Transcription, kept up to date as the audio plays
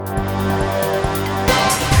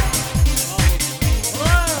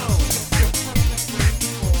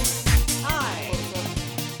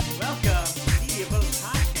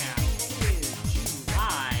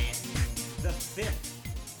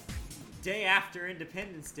after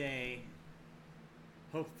Independence Day.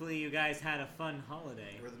 Hopefully you guys had a fun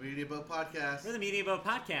holiday. We're the Media Boat Podcast. We're the Media Boat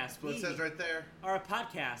Podcast. What it says right there. Are a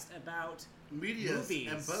podcast about Medias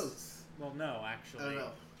movies. and boats. Well, no, actually. I don't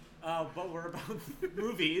know. But we're about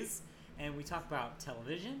movies, and we talk about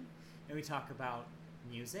television, and we talk about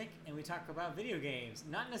music, and we talk about video games.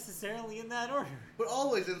 Not necessarily in that order. But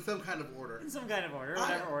always in some kind of order. In some kind of order.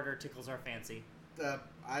 Whatever order tickles our fancy.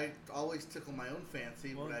 I always tickle my own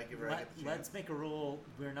fancy when I give a chance. Let's make a rule.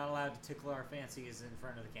 We're not allowed to tickle our fancies in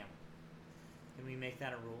front of the camera. Can we make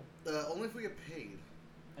that a rule? Only if we get paid.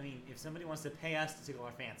 I mean, if somebody wants to pay us to tickle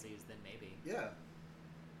our fancies, then maybe.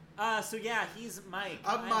 Yeah. So yeah, he's Mike.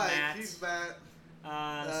 I'm Mike. Matt. He's Matt.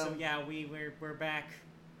 So yeah, we're back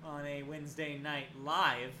on a Wednesday night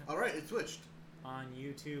live. All right, it switched. On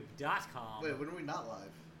YouTube.com. Wait, when are we not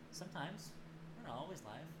live? Sometimes. We're not always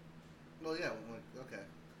live. Well, yeah. Okay.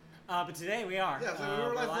 But today we are. Yeah, so we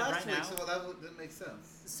were live last week, now. so that didn't make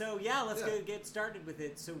sense. So yeah, let's get started with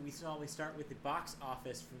it. So we always start with the box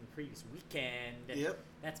office from the previous weekend. Yep.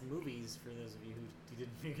 That's movies for those of you who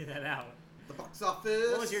didn't figure that out. The box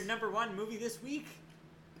office. What was your number one movie this week?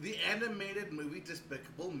 The animated movie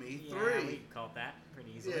Despicable Me 3. Yeah, we could call it that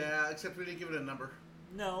pretty easily. Yeah, except we didn't give it a number.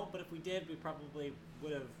 No, but if we did, we probably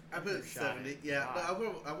would have. I put it 70. Yeah, but I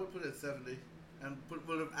would put it at 70. And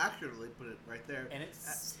would have accurately put it right there. And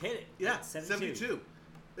it's hit it. Yeah, it's 72.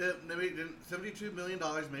 $72 million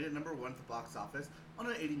made it number one for box office on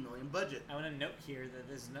an $80 million budget. I want to note here that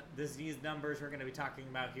these numbers we're going to be talking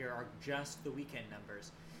about here are just the weekend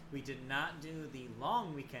numbers. We did not do the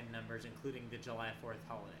long weekend numbers, including the July 4th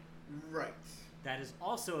holiday. Right. That is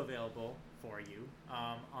also available for you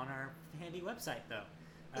on our handy website, though.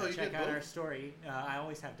 Check out our story. I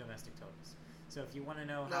always have domestic totals. So if you want to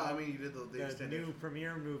know how you did the new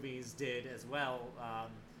premiere movies did as well,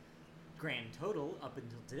 grand total up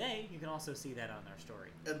until today, you can also see that on our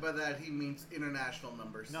story. And by that he means international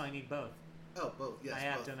numbers. No, I need both. Oh, both. Yes, I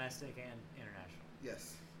have both. Domestic and international.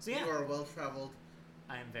 Yes. So yeah, you are well-traveled.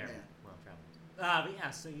 I am very well-traveled. But yeah,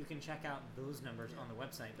 so you can check out those numbers on the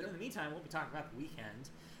website. But in the meantime, we'll be talking about the weekend.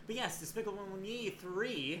 But yes, Despicable Me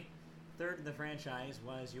 3... third in the franchise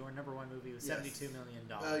was your number one movie with $72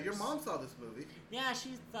 million. Your mom saw this movie. Yeah, she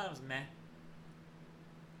thought it was meh.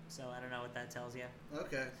 So I don't know what that tells you.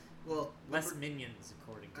 Okay. Well, less Minions,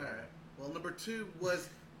 according to her. All right. Well, number two was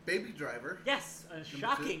Baby Driver. Yes,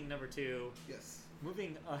 shocking number two. Yes.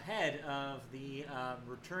 Moving ahead of the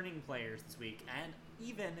returning players this week, and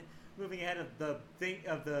even moving ahead of the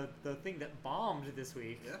thing that bombed this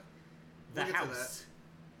week. Yeah. The House.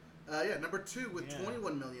 Number two with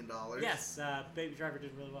 $21 million. Yes, Baby Driver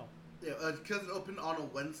did really well. Yeah, because it opened on a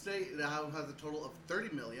Wednesday, it now has a total of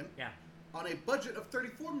 $30 million. Yeah. On a budget of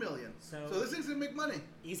 $34 million. So this thing's gonna make money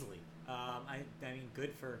easily. I mean,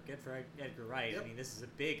 good for Edgar Wright. Yep. I mean, this is a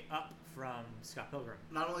big up from Scott Pilgrim.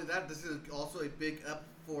 Not only that, this is also a big up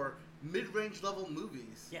for mid-range level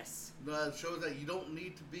movies. Yes. Shows that you don't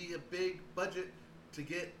need to be a big budget to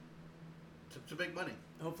get to make money.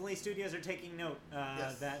 Hopefully studios are taking note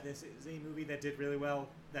that this is a movie that did really well,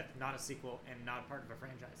 that's not a sequel and not a part of a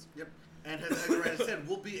franchise. Yep. And as Edgar Wright said,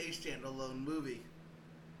 will be a standalone movie.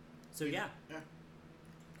 So yeah.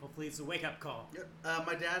 Hopefully it's a wake-up call. Yep.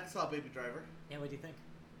 My dad saw Baby Driver. Yeah, what do you think?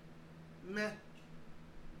 Meh.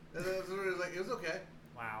 It was okay.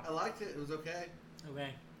 Wow. I liked it. It was okay. Okay.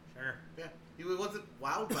 Sure. Yeah. He wasn't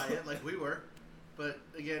wowed by it like we were. But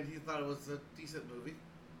again, he thought it was a decent movie.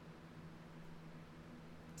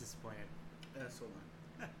 Disappointed. Yeah, so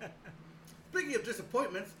am I. Speaking of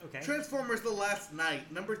disappointments, okay. Transformers: The Last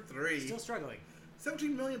Knight, number 3. Still struggling.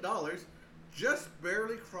 $17 million, just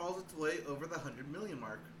barely crawls its way over the $100 million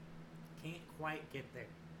mark. Can't quite get there.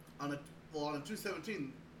 On a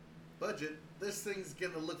 217 budget, this thing's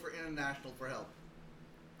gonna look for international for help.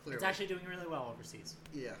 Clearly. It's actually doing really well overseas.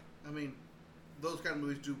 Yeah, I mean, those kind of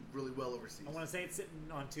movies do really well overseas. I want to say it's sitting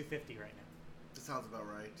on 250 right now. That sounds about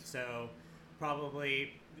right. So,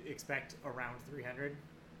 probably expect around 300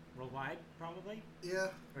 worldwide, probably? Yeah.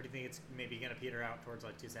 Or do you think it's maybe going to peter out towards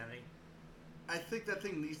like 270? I think that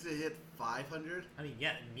thing needs to hit 500. I mean,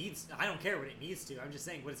 yeah, it needs... I don't care what it needs to. I'm just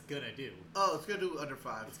saying what it's going to do. Oh, it's going to do under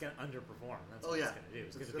 5. It's going to underperform. That's what it's going to do.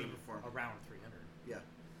 It's going to be around 300. Yeah.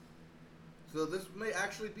 So this may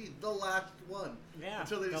actually be the last one. Yeah,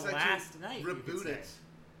 until they decide last to night, reboot it.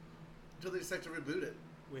 Until they decide to reboot it.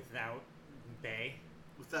 Without Bay.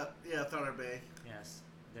 Without our Bay. Yes,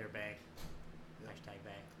 their Bay. Yep. Hashtag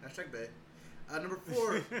Bay. Hashtag Bay. Number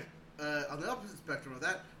 4, on the opposite spectrum of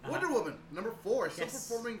that, Wonder Woman, number 4, still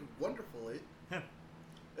performing wonderfully.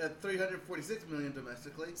 at 346 million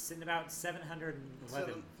domestically. Sitting about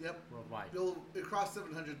 711 worldwide. It crossed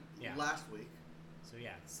 700 last week. So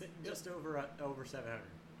yeah, sitting just over 700.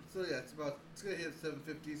 So yeah, it's gonna hit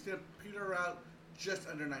 750. It's gonna peter out just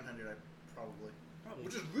under 900, probably.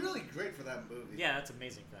 Which is really great for that movie. Yeah, that's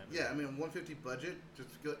amazing for that movie. Yeah, I mean, 150 budget,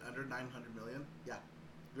 just go under 900 million. Yeah,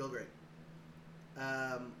 real great.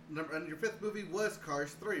 And your fifth movie was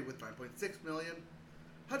Cars 3 with 9.6 million.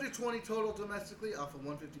 120 total domestically off a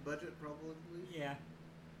 150 budget, probably. Yeah.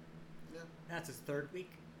 Yeah. That's his third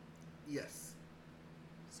week. Yes.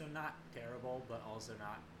 So not terrible, but also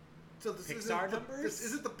not. So this Pixar numbers? This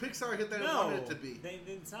isn't the Pixar hit that I wanted it to be.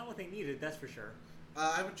 It's not what they needed, that's for sure.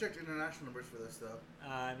 I haven't checked international numbers for this, though.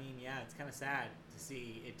 I mean, yeah, it's kind of sad to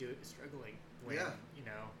see it struggling when, you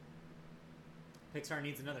know, Pixar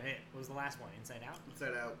needs another hit. What was the last one? Inside Out?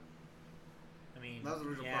 Inside Out. I mean, that was the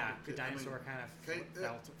original Good Dinosaur kind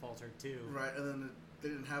of faltered too. Right, and then they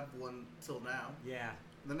didn't have one till now. Yeah.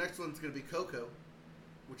 The next one's going to be Coco,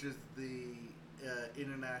 which is the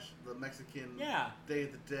the Mexican Day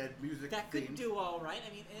of the Dead music that could do all right.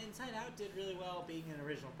 I mean, Inside Out did really well being an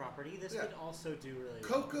original property. This could also do really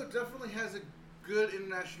well. Coco definitely has a good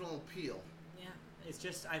international appeal. Yeah, it's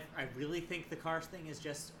just I really think the Cars thing is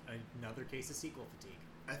just another case of sequel fatigue.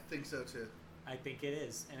 I think so too. I think it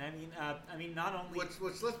is, and I mean, not only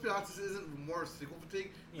which let's be honest, isn't more sequel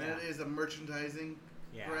fatigue than it is a merchandising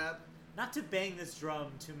grab. Not to bang this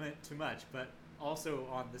drum too much, but also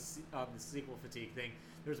on the sequel fatigue thing,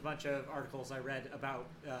 there's a bunch of articles I read about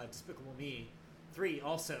Despicable Me 3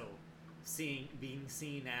 also being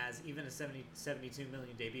seen as, even a 72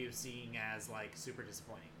 million debut, seeing as like super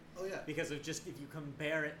disappointing. Oh yeah. Because of just, if you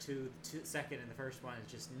compare it to the second and the first one,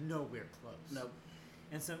 it's just nowhere close. No.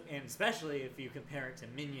 And especially if you compare it to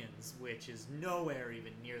Minions, which is nowhere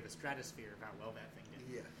even near the stratosphere of how well that thing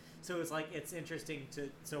did. Yeah. So it's like, it's interesting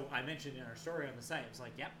so I mentioned in our story on the site, it was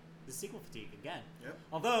like, yep, the sequel fatigue again. Yep.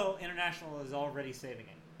 Although International is already saving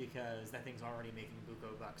it because that thing's already making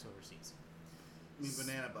buco bucks overseas. I mean,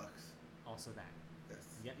 banana bucks. Also that.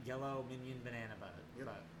 Yes. Yellow Minion banana bug. Yep.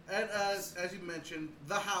 And as you mentioned,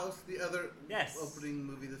 The House, the other opening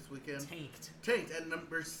movie this weekend. Tanked at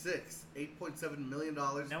number 6, $8.7 million.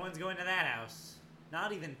 No one's going to that house.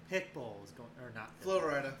 Not even Pitbull is going, or not.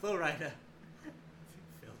 Flowrider. Failed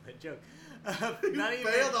that joke. Not even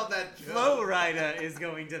failed on that joke. Flowrider is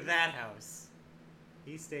going to that house.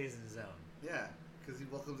 He stays in his own. Yeah, because he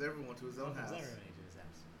welcomes everyone to his own house. Everyone to his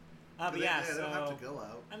house. But they don't have to go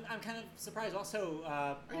out. I'm kind of surprised. Also,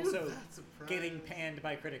 getting panned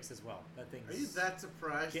by critics as well. That thing. Are you that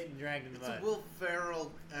surprised? Getting dragged in the mud. It's a Will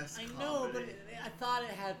Ferrell-esque I know, comedy. but I thought it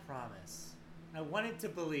had promise. I wanted to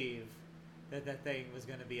believe that thing was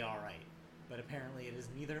going to be all right, but apparently it is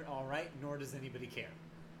neither all right nor does anybody care.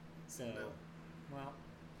 So, well,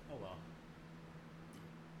 oh well.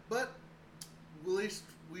 But at least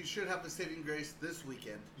we should have the saving grace this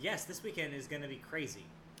weekend. Yes, this weekend is going to be crazy.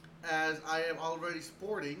 As I am already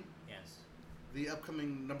sporting the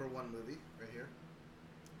upcoming number 1 movie right here.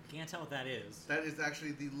 Can't tell what that is. That is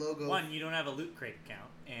actually the logo. 1, you don't have a Loot Crate account,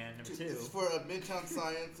 and number 2, it's for Midtown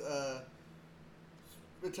Science,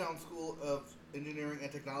 Midtown School of Engineering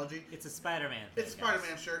and Technology. It's a Spider-Man thing, It's a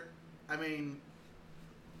Spider-Man shirt. I mean,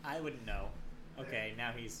 I wouldn't know. Okay,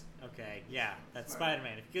 now he's okay. Yeah, that's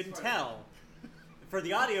Spider-Man. If you couldn't tell, for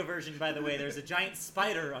the audio version, by the way, there's a giant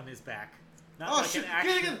spider on his back. Not shit!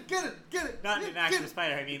 Get it! Not an actual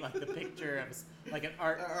spider. I mean, like the picture of like an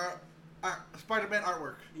art. Spider-Man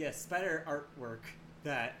artwork. Yes, spider artwork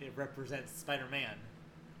that it represents Spider-Man.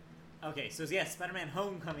 Okay, so yes, Spider-Man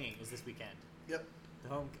Homecoming is this weekend. Yep.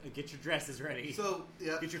 Get your dresses ready. So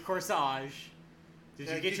get your corsage. Did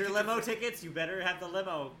you get your limo tickets? You better have the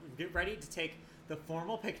limo. Get ready to take the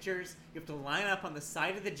formal pictures. You have to line up on the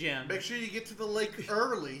side of the gym. Make sure you get to the lake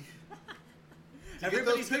early.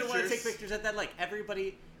 Everybody's going to want to take pictures at that lake.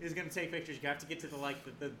 Everybody is going to take pictures. You have to get to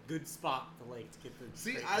the good spot, the lake, to get the.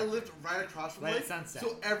 See, I lived right across from the lake, sunset.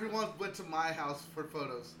 So everyone went to my house for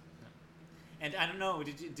photos. And I don't know,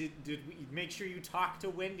 did we make sure you talk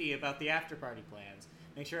to Wendy about the after party plans?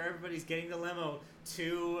 Make sure everybody's getting the limo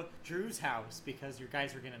to Drew's house because your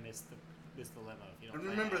guys are going to miss the limo if you don't. And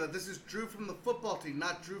remember that this is Drew from the football team,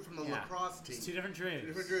 not Drew from the lacrosse team. It's 2 different Drews. 2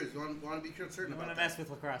 different Drews. You want to be certain about that. You want to mess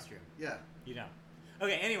with lacrosse Drew. Yeah. You don't.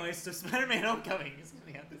 Okay, anyways, so Spider-Man Homecoming is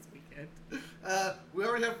coming out this weekend. We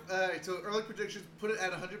already have, so early predictions, put it at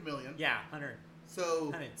 100 million. Yeah, 100.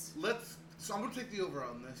 So, Hundreds. So I'm going to take the over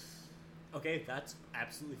on this. Okay, that's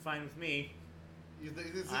absolutely fine with me. You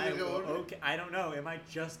think this is going to go over? Okay, I don't know. It might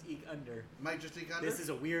just eke under. Might just eke under? This is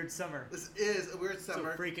a weird summer. This is a weird summer.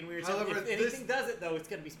 It's a freaking weird summer. If anything does it, though, it's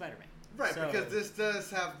going to be Spider-Man. Right, because this does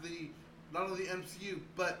have not only the MCU,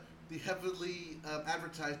 but the heavily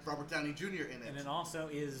advertised Robert Downey Jr. in it. And it also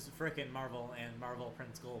is frickin' Marvel and Marvel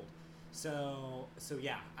Prince Gold. So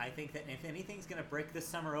yeah, I think that if anything's going to break this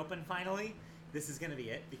summer open finally, this is going to be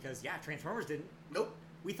it. Because, yeah, Transformers didn't. Nope.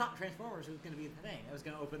 We thought Transformers was going to be the thing. It was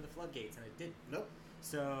going to open the floodgates, and it didn't. Nope.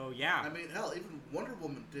 So, yeah. I mean, hell, even Wonder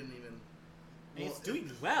Woman didn't even... It's doing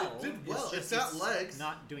well. It did well. It's got legs.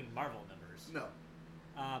 Not doing Marvel numbers. No.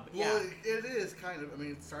 But yeah. Well, it is kind of. I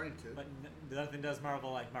mean, it's starting to. But nothing does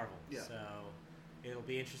Marvel like Marvel. Yeah. So it'll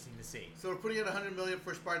be interesting to see. So we're putting in $100 million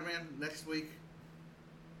for Spider-Man next week.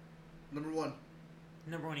 Number one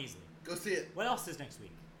easily. Go see it. What else is next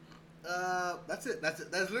week? That's it. That's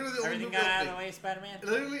literally the only movie. Everything got out of the way, Spider-Man?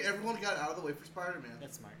 Literally everyone got out of the way for Spider-Man.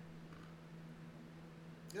 That's smart.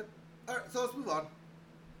 Yep. All right, so let's move on.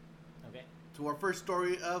 Okay. To our first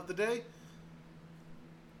story of the day.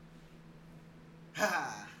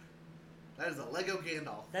 Ha! That is a Lego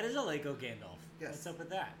Gandalf. That is a Lego Gandalf. Yes. What's up with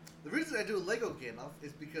that? The reason I do a Lego Gandalf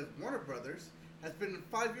is because Warner Brothers has been in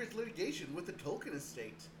 5 years litigation with the Tolkien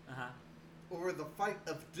estate over the fight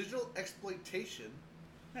of digital exploitation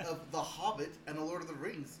of The Hobbit and the Lord of the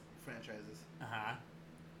Rings franchises.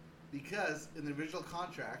 Because in the original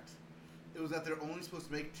contract, it was that they're only supposed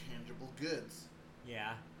to make tangible goods.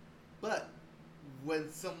 Yeah. But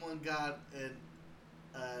when someone got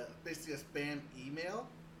basically a spam email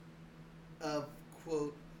of,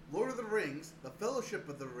 quote, Lord of the Rings, The Fellowship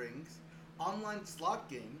of the Rings, online slot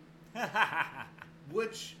game,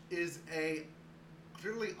 which is a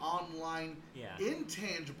clearly online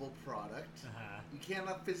intangible product. You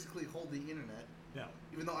cannot physically hold the internet. No.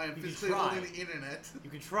 Even though I am physically holding the internet. You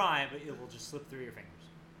can try, but it will just slip through your fingers.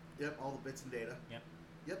 Yep, all the bits and data.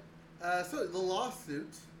 Yep. So the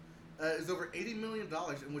lawsuit is over $80 million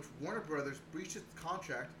in which Warner Brothers breached its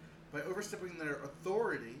contract by overstepping their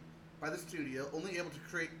authority by the studio, only able to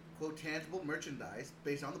create, quote, tangible merchandise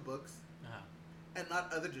based on the books and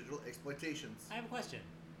not other digital exploitations. I have a question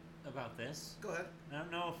about this. Go ahead. I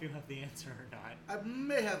don't know if you have the answer or not. I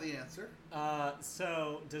may have the answer.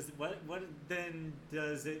 So what then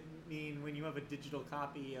does it mean when you have a digital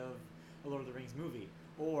copy of a Lord of the Rings movie,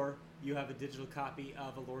 or you have a digital copy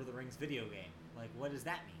of a Lord of the Rings video game? Like, what does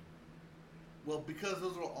that mean? Well, because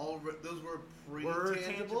those were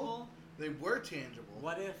pre-tangible. They were tangible.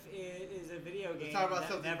 What if it is a video game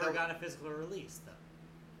that never got a physical release, though?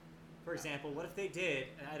 For example, what if they did,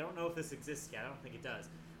 and I don't know if this exists yet, I don't think it does,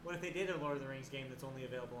 what if they did a Lord of the Rings game that's only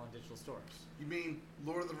available on digital stores? You mean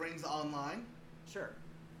Lord of the Rings Online? Sure.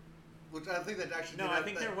 Which I think that actually... No, I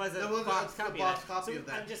think there was a box copy of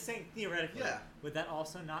that. I'm just saying, theoretically, would that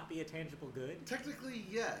also not be a tangible good? Technically,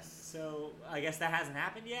 yes. So, I guess that hasn't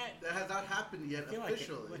happened yet? That has not happened yet officially. I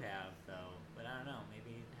feel like it would have, though. But I don't know.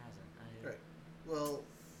 Maybe it hasn't. Right. Well...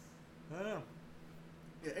 I don't know.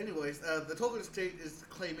 Yeah, anyways, the Tolkien estate is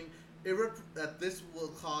claiming that this will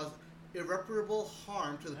cause irreparable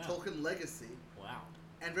harm to the Tolkien legacy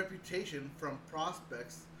and reputation from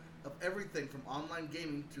prospects of everything from online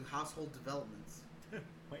gaming to household developments.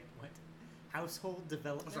 Wait, what? Household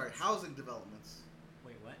developments? I'm sorry, housing developments.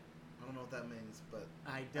 Wait, what? I don't know what that means, but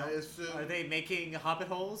I assume... Are they making hobbit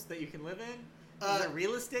holes that you can live in? Is it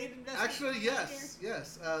real estate investment? Actually, yes.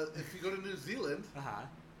 Yes. If you go to New Zealand,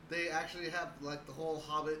 they actually have like the whole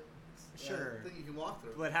Hobbit thing you can walk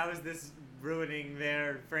through. But how is this ruining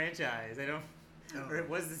their franchise? I don't or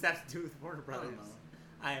what does this have to do with Warner Brothers?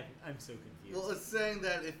 I don't know. I'm so confused. Well, it's saying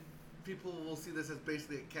that if people will see this as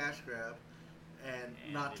basically a cash grab and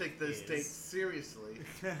not take the estate seriously,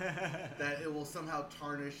 that it will somehow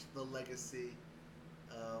tarnish the legacy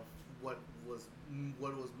of what was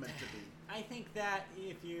meant to be. I think that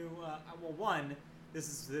if you one,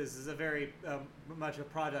 this is a very much a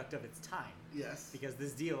product of its time. Yes. Because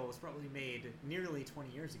this deal was probably made nearly 20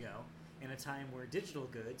 years ago in a time where digital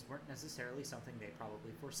goods weren't necessarily something they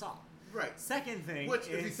probably foresaw. Right. Second thing if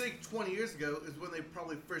you think 20 years ago is when they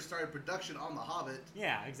probably first started production on The Hobbit.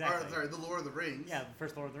 Yeah, exactly. Or, sorry, The Lord of the Rings. Yeah, the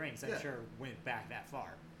first Lord of the Rings, I'm sure, went back that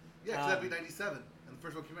far. Yeah, because that'd be 97, and the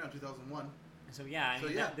first one came out in 2001. So, yeah, I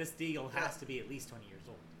mean, this deal has to be at least 20 years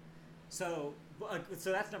old. So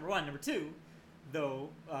that's number one. Number two, though,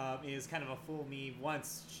 is kind of a fool me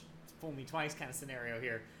once, fool me twice kind of scenario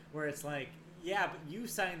here, where it's like, yeah, but you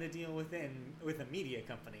signed the deal with a media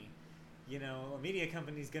company. You know, a media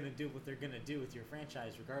company's going to do what they're going to do with your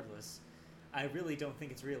franchise regardless. I really don't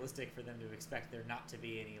think it's realistic for them to expect there not to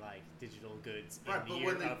be any, like, digital goods in the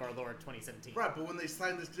year of our Lord 2017. Right, but when they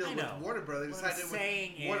signed this deal with Warner Brothers, they signed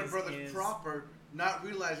it with Warner Brothers proper, not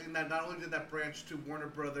realizing that not only did that branch to Warner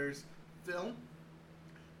Brothers Film,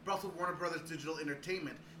 but also Warner Brothers Digital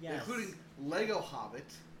Entertainment, including Lego Hobbit.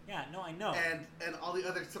 Yeah, no, I know. And all the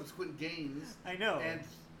other subsequent games. I know. And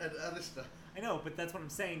other stuff. I know, but that's what I'm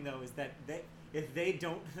saying, though, is that if they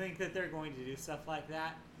don't think that they're going to do stuff like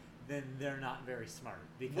that, then they're not very smart.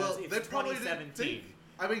 Because it's 2017.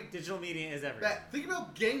 I mean, digital media is everywhere. Think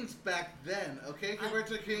about games back then, okay? Compared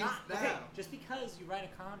to games now. Okay, just because you write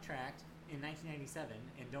a contract in 1997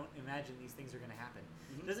 and don't imagine these things are going to happen,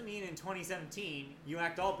 doesn't mean in 2017 you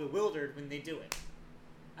act all bewildered when they do it.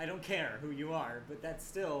 I don't care who you are, but that's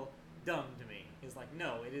still dumb to me. It's like,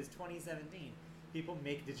 no, it is 2017. People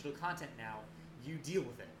make digital content now. You deal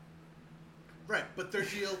with it. Right, but their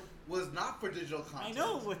deal was not for digital content. I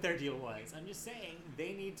know what their deal was. I'm just saying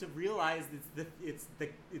they need to realize it's the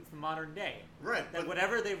modern day. Right. That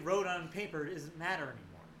whatever they wrote on paper doesn't matter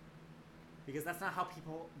anymore. Because that's not how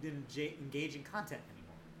people engage in content anymore.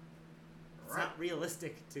 It's not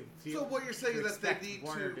realistic to feel. So what you're saying is that they need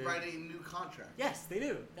to write a new contract. Yes, they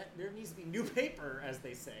do. There needs to be new paper, as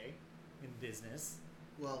they say, in business.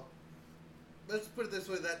 Well, let's put it this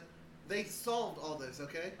way: that they solved all this.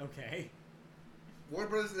 Okay. Okay. Warner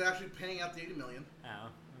Brothers is actually paying out the $80 million. Oh,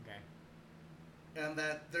 okay. And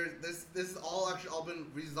that this has all been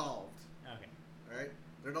resolved. Okay. All right.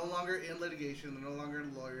 They're no longer in litigation. They're no longer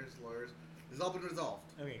in lawyers. It's all been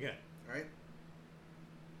resolved. Okay, good. All right.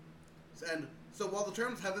 And so while the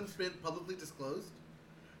terms haven't been publicly disclosed,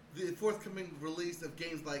 the forthcoming release of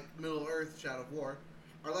games like Middle Earth: Shadow of War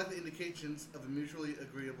are likely indications of a mutually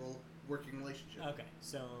agreeable working relationship. Okay,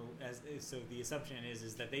 so the assumption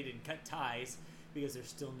is that they didn't cut ties because there's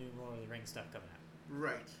still new Lord of the Rings stuff coming out.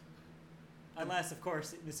 Right. Unless, of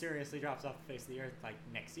course, it mysteriously drops off the face of the earth like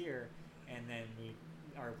next year, and then we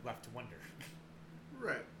are left to wonder.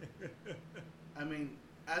 Right. I mean,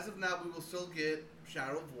 as of now, we will still get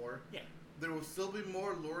Shadow of War. Yeah. There will still be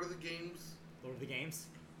more Lord of the Games. Lord of the Games?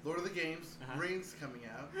 Lord of the Games, Rings coming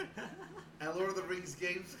out. And Lord of the Rings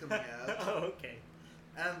games coming out. Oh, okay.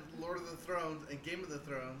 And Lord of the Thrones and Game of the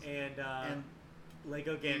Thrones. And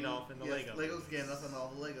Lego Gandalf and the Lego. Legos Gandalf and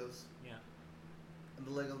all the Legos. Yeah. And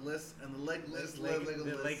the Lego list and the Legless Lego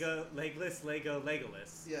list. Lego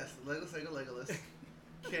Legolas. Yes, the Legolas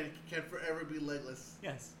can forever be legless.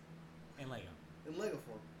 Yes. And Lego. In Lego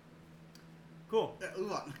form. Cool. Yeah,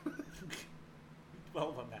 move on.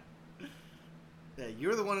 Well done that. Yeah,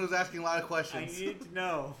 you're the one who's asking a lot of questions. I need to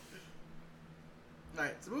know.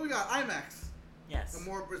 Alright, so moving on, IMAX. Yes. And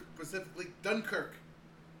more specifically, Dunkirk.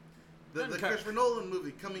 The Dunkirk. Christopher Nolan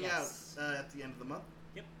movie coming Yes. out at the end of the month.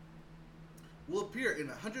 Yep. Will appear in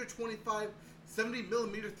 125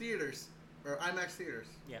 70mm theaters, or IMAX theaters.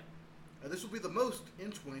 Yep. This will be the most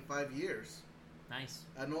in 25 years. Nice.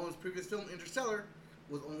 Nolan's previous film, Interstellar,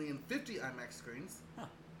 was only in 50 IMAX screens. Huh.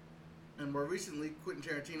 And more recently, Quentin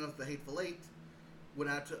Tarantino's The Hateful Eight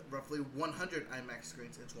went out to roughly 100 IMAX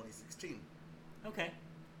screens in 2016. Okay.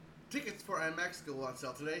 Tickets for IMAX go on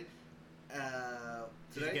sale today.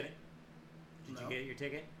 Did you get it? Did No. you get your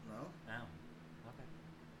ticket? No. Oh.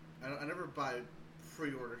 Okay. I never buy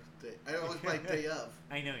pre-order day. I always buy day of.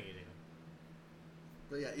 I know you do.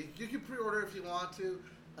 But yeah, you can pre-order if you want to.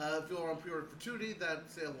 If you want to pre-order for 2D, that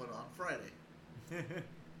sale went on Friday.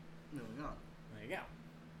 Moving on. There you go.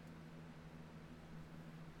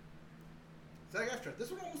 SAG-AFTRA.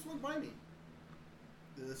 This one almost went by me.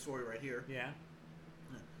 This story right here. Yeah.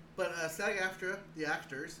 But SAG-AFTRA, the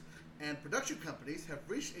actors, and production companies have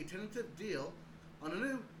reached a tentative deal on a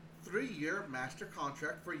new 3-year master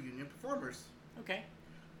contract for union performers. Okay.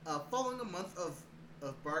 Following a month of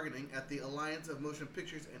bargaining at the Alliance of Motion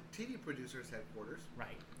Pictures and TV Producers headquarters,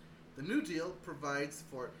 Right. the new deal provides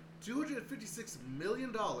for $256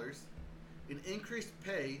 million in increased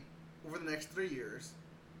pay over the next 3 years,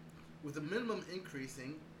 with a minimum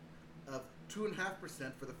increasing of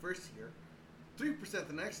 2.5% for the first year, 3%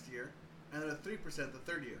 the next year, and then 3% the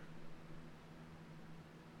third year.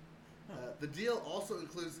 Huh. The deal also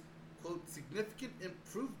includes, quote, significant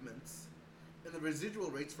improvements in the residual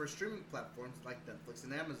rates for streaming platforms like Netflix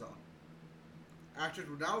and Amazon. Actors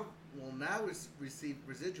will now receive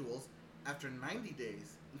residuals after 90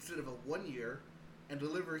 days instead of a 1 year, and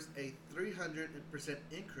delivers a 300%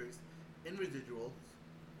 increase in residuals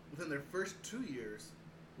within their first 2 years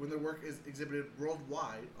when their work is exhibited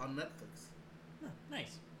worldwide on Netflix. Huh,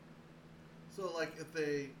 nice. So, like, if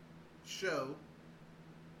the show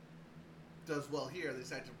does well here, they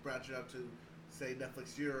decide to branch it out to, say,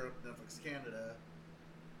 Netflix Europe, Netflix Canada,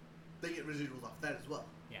 they get residuals off that as well.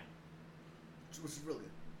 Yeah. Which is really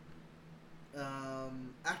good.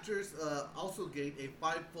 Actors also gained a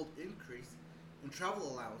 5-fold increase in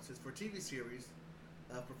travel allowances for TV series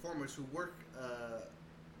performers who work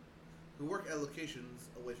at locations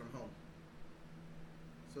away from home.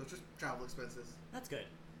 So it's just travel expenses. That's good.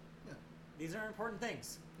 These are important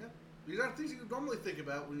things. Yeah. These aren't things you would normally think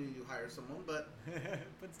about when you hire someone, but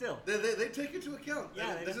But still. they take into account.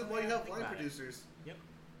 Yeah, And this is why you have line about it. producers. Yep.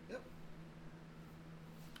 Yep.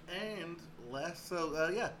 And last,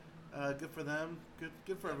 good for them.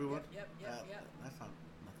 Good for everyone. Yep. That's not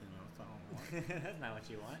nothing. That's not what I want. That's not what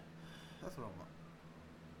you want. That's what I want.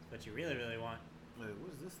 What you really, really want. Wait,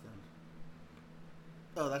 what is this then?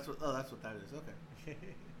 Oh, that's what that is. Okay.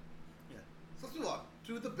 Yeah. So let's move on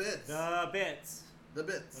to the bits. The bits. The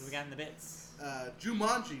bits. What do we got in the bits?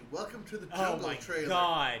 Jumanji, Welcome to the Oh Jungle my trailer.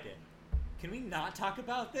 god. Can we not talk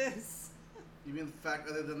about this? You mean the fact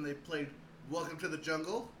other than they played Welcome to the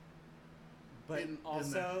Jungle? But In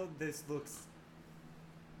also, this looks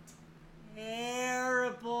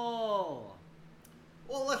terrible.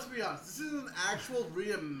 Well, let's be honest. This is an actual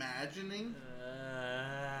reimagining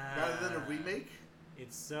rather than a remake.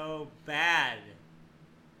 It's so bad.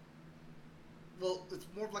 Well, it's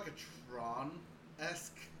more of like a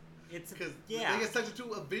Tron-esque. It's Because yeah. they get such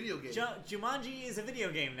into a video game. Jumanji is a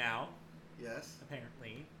video game now, Yes.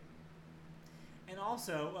 apparently. And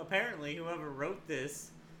also, apparently, whoever wrote this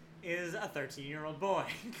is a 13-year-old boy.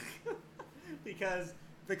 Because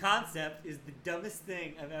the concept is the dumbest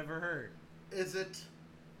thing I've ever heard. Is it?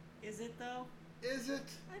 Is it, though? Is it?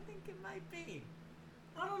 I think it might be.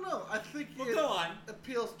 I don't know. I think Well, it go on.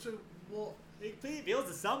 appeals to, well, It appeals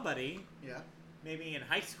to somebody. yeah. Maybe in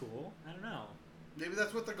high school. I don't know. Maybe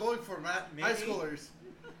that's what they're going for, Matt. Maybe. High schoolers.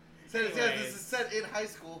 Says, yes, Anyways. this is set in high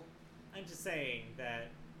school. I'm just saying that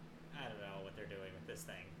I don't know what they're doing with this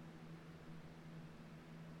thing.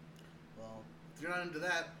 Well, if you're not into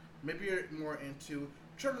that, maybe you're more into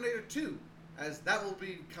Terminator 2, as that will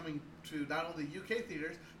be coming to not only UK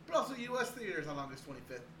theaters, but also US theaters on August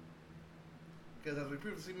 25th. Because as we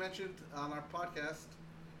previously mentioned on our podcast,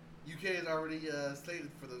 UK is already slated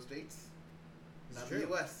for those dates. It's Not true.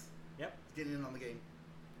 the US. Yep. Getting in on the game.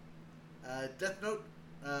 Death Note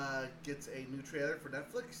gets a new trailer for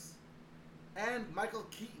Netflix. And Michael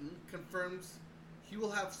Keaton confirms he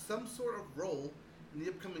will have some sort of role in the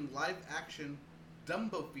upcoming live-action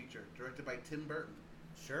Dumbo feature directed by Tim Burton.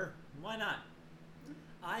 Sure. Why not?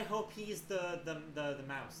 I hope he's the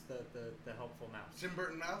mouse, the helpful mouse. Tim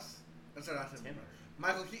Burton Mouse? I'm sorry, not Tim Tim Burton.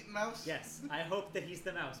 Michael Keaton Mouse? Yes, I hope that he's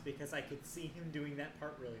the mouse because I could see him doing that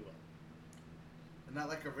part really well. And not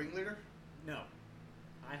like a ringleader? No,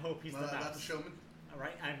 I hope he's Not, the mouse. not the showman? All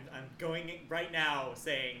right, I'm going right now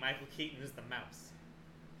saying Michael Keaton is the mouse.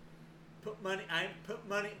 Put money,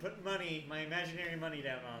 my imaginary money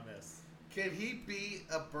down on this. Can he be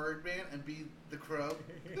a Birdman and be the crow?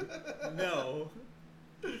 No.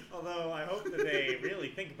 Although I hope that they really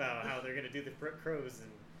think about how they're going to do the crows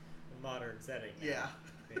in a modern setting. now. Yeah.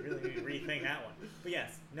 They really need to rethink that one. But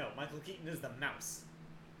yes, no, Michael Keaton is the mouse.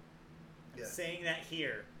 I'm Yes. saying that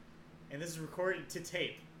here. And this is recorded to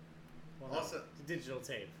tape. Well, no, Also- to digital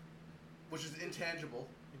tape. Which is intangible.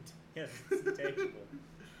 Yes, it's intangible.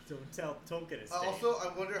 Don't tell Tolkien is Also,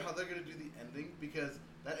 I wonder how they're going to do the ending because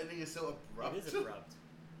that ending is so abrupt. It is abrupt.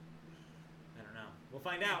 I don't know. We'll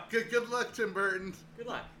find out. Good luck, Tim Burton. Good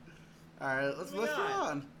luck. All right, let's Moving move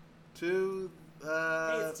on to Hey,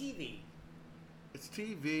 it's TV. it's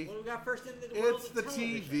TV. What do we got first in the world It's of the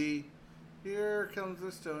television? TV. Here comes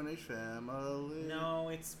the Stone Age family. No,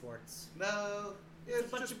 it's sports. No, It's it's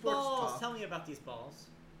a bunch just of sports balls. talk. Tell me about these balls.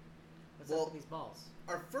 What's Well- up with these balls?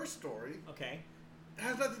 Our first story Okay.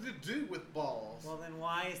 has nothing to do with balls Well, then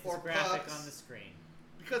why is this Or graphic pucks. on the screen?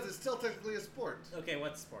 because it's still technically a sport. Okay,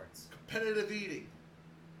 what's sports? Competitive eating.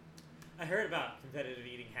 I heard about competitive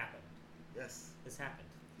eating happened. Yes, This happened.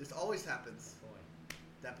 this always happens. Boy.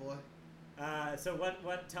 That boy. So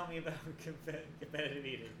what? Tell me about competitive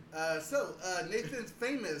eating. Nathan's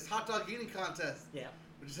famous hot dog eating contest, Yeah.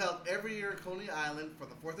 which is held every year in Coney Island for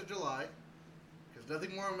the 4th of July. Because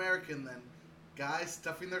nothing more American than guys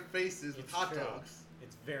stuffing their faces with It's hot true. dogs.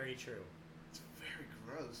 It's very true. It's very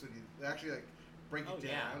gross when you actually like break Oh, it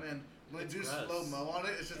yeah. down, and when It's they do gross. slow mo on it,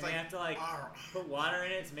 it's just And like they have to like "Arr." put water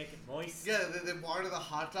in it to make it moist. Yeah, they water the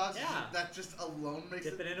hot dogs. Yeah. That just alone makes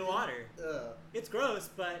Dip it into water. Ugh. It's gross,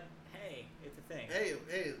 but hey, it's a thing. Hey,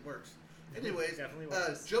 it works. Anyways, Definitely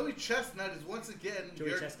works. Joey Chestnut is once again Joey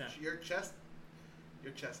your Chestnut. Your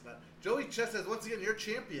chestnut. Joey Chestnut is once again your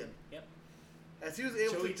champion. Yep. As he was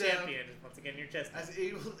able Joey to down, champion once again your chest. as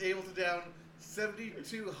he was able to down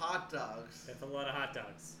 72 hot dogs That's a lot of hot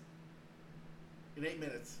dogs. in 8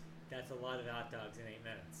 minutes. That's a lot of hot dogs in 8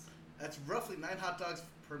 minutes. That's roughly 9 hot dogs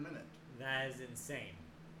per minute. That is insane.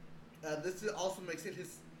 Also makes it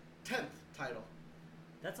his 10th title.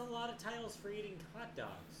 That's a lot of titles for eating hot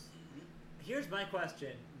dogs. Here's my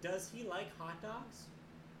question: does he like hot dogs?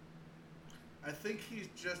 I think he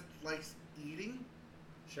just likes eating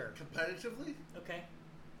Sure. competitively. Okay.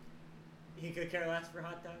 He could care less for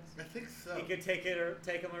hot dogs. I think so. He could take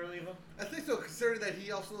them or leave them. I think so, considering that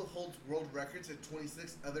he also holds world records in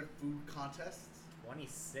 26 other food contests.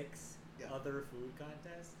 26 Yeah. other food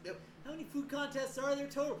contests. Yep. How many food contests are there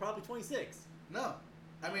total? Probably 26. No,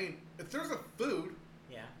 I mean, if there's a food,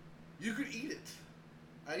 Yeah. you could eat it.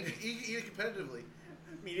 You could eat it competitively.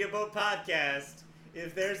 Media Boat Podcast.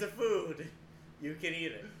 If there's a food, you can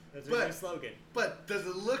eat it. That's our new slogan. But does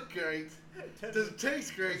it look great? Does it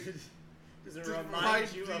taste great? Does it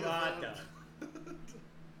remind you of a hot dog?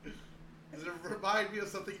 Does it remind me of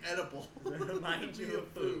something edible? Does it remind you of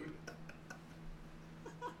food?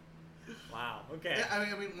 Wow. Okay. Yeah,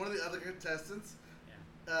 I mean, one of the other contestants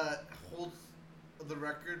holds the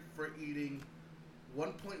record for eating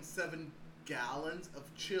 1.7 gallons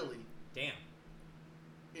of chili. Damn.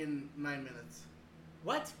 In 9 minutes.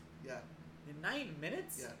 What? Yeah. In 9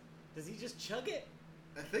 minutes? Yeah. Does he just chug it?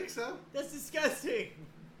 I think so. That's disgusting.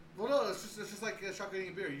 Well, no, it's just like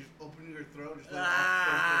shotgunning a beer. You just open your throat and just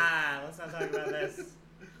let's not talk about this.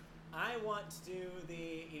 I want to do the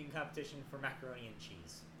eating competition for macaroni and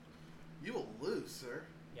cheese. You will lose, sir.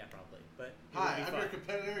 Yeah, probably. But hi, I'm your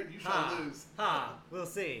competitor, and you shall lose. We'll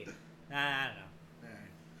see. I don't know.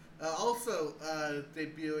 All right. Also,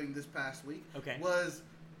 debuting this past week was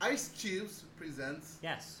Ice Cubes presents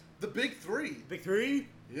The Big Three. Big Three?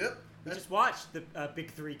 Yep. We just watched the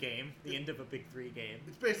Big Three game, the end of a Big Three game.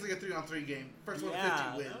 It's basically a 3-on-3 game. First one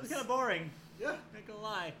 50 wins. That was kind of boring. Yeah. Not gonna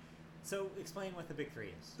lie. So, explain what the Big Three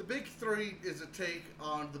is. The Big Three is a take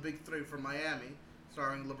on the Big Three from Miami,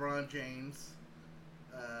 starring LeBron James,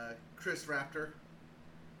 Chris Raptor.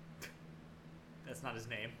 That's not his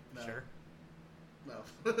name. No. Sure. No.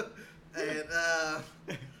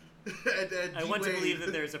 and I want to believe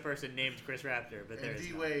that there's a person named Chris Raptor, but there's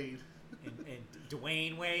D Wade. And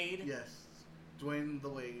Dwayne Wade. Yes, Dwayne the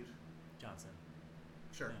Wade Johnson.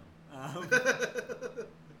 Sure. No.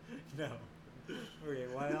 No. Okay.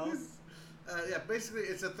 What else? Yeah, basically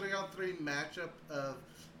it's a 3-on-3 matchup of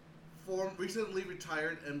recently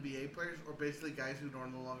retired NBA players, or basically guys who are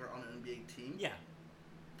no longer on an NBA team. Yeah.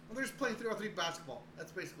 Well, they're just playing 3-on-3 basketball.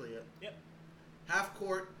 That's basically it. Yep. Half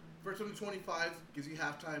court, first one to 25 gives you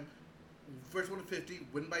halftime. First one to 50,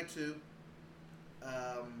 win by 2.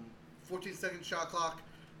 14-second shot clock.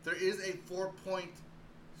 There is a 4-point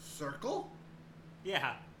circle.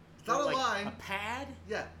 Yeah. It's not a line. A pad?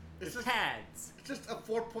 Yeah. It's just pads. It's just a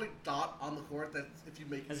 4-point dot on the court that if you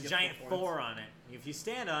make it, there's a giant 4 on it. If you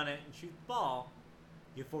stand on it and shoot the ball,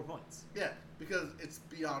 you have 4 points. Yeah, because it's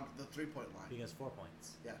beyond the 3-point line. Because 4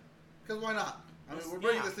 points. Yeah. Because why not? I mean, we're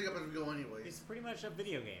bringing this thing up as we go anyway. It's pretty much a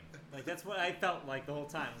video game. Like, that's what I felt like the whole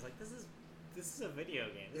time. I was like, this is a video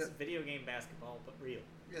game. This is video game basketball, but real.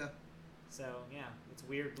 Yeah. So, yeah, it's a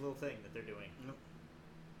weird little thing that they're doing. Yep.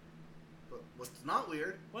 But what's not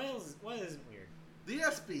weird... What isn't weird? The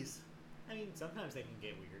ESPYs. I mean, sometimes they can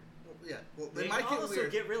get weird. Well, yeah. Well, they might get weird. They also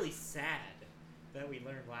get really sad, that we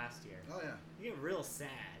learned last year. Oh, yeah. You get real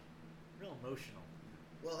sad. Real emotional.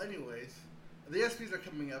 Well, anyways, the ESPYs are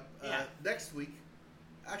coming up next week.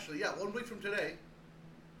 Actually, 1 week from today.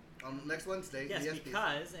 On next Wednesday. Yes, the ESPYs.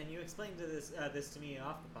 because, and you explained this to me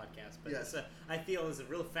off the podcast, but yes. this, I feel is a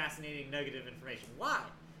real fascinating nugget of information. Why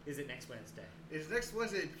is it next Wednesday? It's next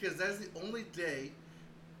Wednesday because that is the only day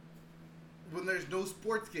when there's no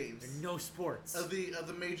sports games. There's no sports. Of the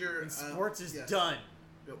major... And sports is done.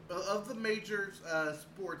 Of the major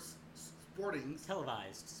sportings...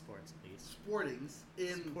 Televised sports, at least. Sportings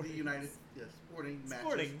in the United... Yes, sporting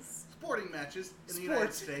matches. Sporting matches in the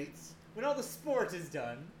United States. When all the sport is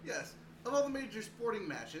done. Yes. Of all the major sporting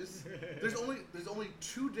matches, there's only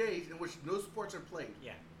 2 days in which no sports are played.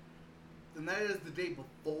 Yeah. And that is the day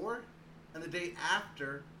before and the day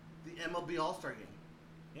after the MLB All-Star Game.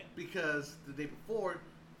 Yeah. Because the day before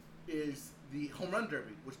is the Home Run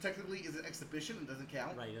Derby, which technically is an exhibition and doesn't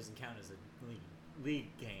count. Right, it doesn't count as a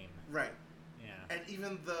league game. Right. Yeah. And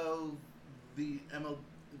even though the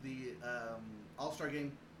All-Star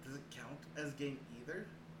Game doesn't count as a game either,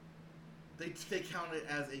 they count it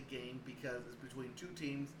as a game because it's between 2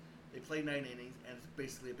 teams, they play 9 innings, and it's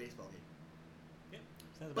basically a baseball game. Yep,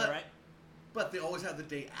 sounds about right. But they always have the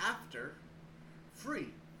day after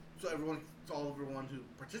free. So everyone who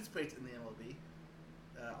participates in the MLB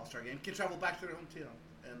All-Star Game can travel back to their hometown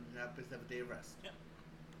and have a day of rest. Yep.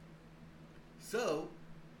 So,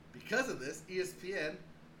 because of this, ESPN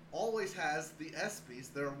always has the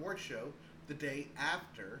ESPYs, their award show, the day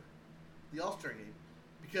after the All-Star Game.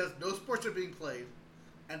 Because no sports are being played,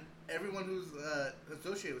 and everyone who's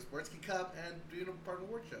associated with sports can come and do part of the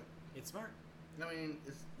award show. It's smart. I mean,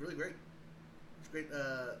 it's really great. It's great.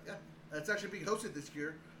 It's actually being hosted this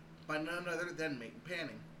year by none other than Peyton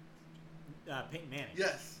Manning.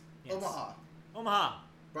 Yes. Omaha. Omaha.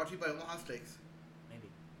 Brought to you by Omaha Steaks. Maybe.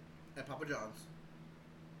 And Papa John's.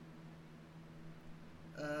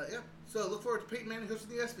 Yeah. So look forward to Peyton Manning hosting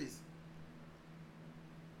the ESPYs.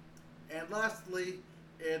 And lastly,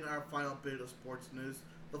 in our final bit of sports news,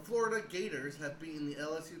 the Florida Gators have beaten the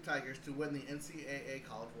LSU Tigers to win the NCAA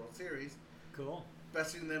College World Series. Cool.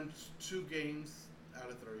 Besting them 2 games out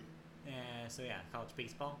of 3. So yeah, college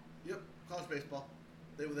baseball. Yep, college baseball.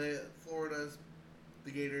 The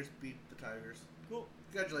Gators beat the Tigers. Cool.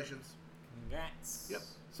 Congratulations. Congrats. Yep.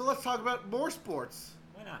 So let's talk about more sports.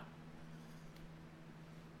 Why not?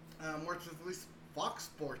 More specifically, Fox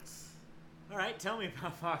Sports. All right, tell me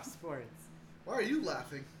about Fox Sports. Why are you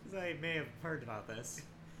laughing? Because I may have heard about this.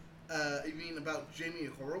 You mean about Jamie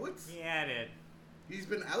Horowitz? Yeah, I did. He's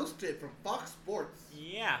been ousted from Fox Sports.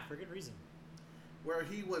 Yeah, for good reason. Where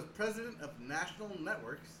he was president of National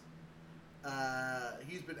Networks.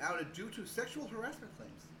 He's been outed due to sexual harassment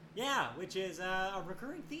claims. Yeah, which is a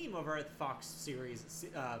recurring theme over at the Fox series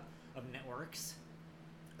of networks.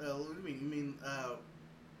 What do you mean? You mean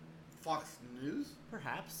Fox News?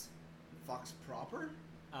 Perhaps. Fox proper?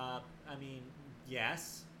 I mean,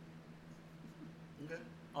 yes. Okay.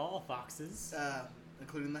 All Foxes.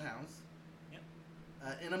 Including the Hounds.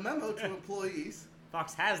 Yep. In a memo to employees...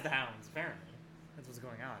 Fox has the Hounds, apparently. That's what's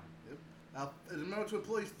going on. Yep. In a memo to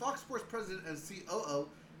employees, Fox Sports president and COO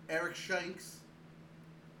Eric Shanks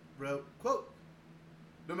wrote, quote,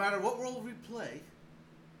 "No matter what role we play,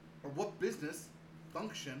 or what business,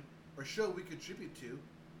 function, or show we contribute to,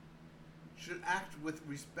 should act with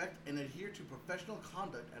respect and adhere to professional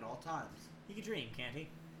conduct at all times. He can dream, can't he?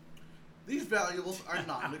 These valuables are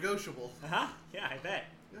non-negotiable." Uh-huh. Yeah, I bet.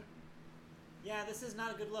 Yeah. Yeah, this is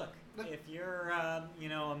not a good look. No. If you're, a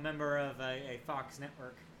member of a Fox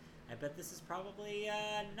network, I bet this is probably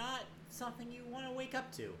not something you want to wake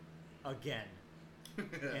up to again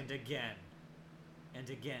and again and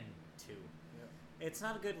again too. Yeah. It's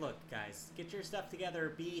not a good look, guys. Get your stuff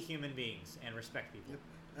together, be human beings, and respect people.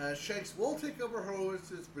 Yep. Shanks will take over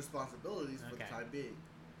Horowitz's responsibilities for the time being.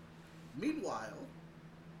 Meanwhile,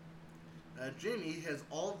 Jamie has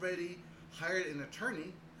already hired an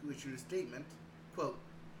attorney who issued a statement, quote,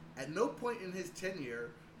 "At no point in his tenure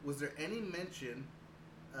was there any mention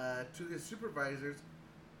to his supervisors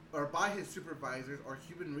or by his supervisors or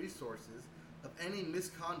human resources of any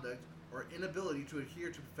misconduct or inability to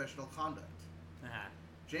adhere to professional conduct. Uh-huh.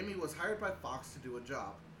 Jamie was hired by Fox to do a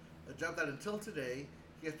job that until today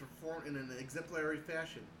he has performed in an exemplary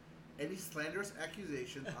fashion. Any slanderous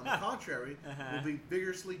accusations, on the contrary, will be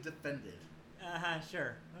vigorously defended."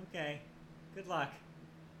 Sure. Okay. Good luck.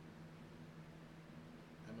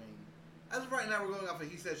 I mean, as of right now, we're going off of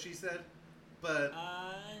he said, she said, but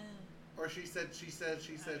or she said, she said,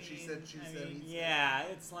 she said, she said, she said. He said. Yeah,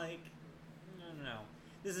 it's like, no.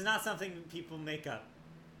 This is not something people make up,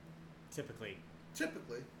 typically.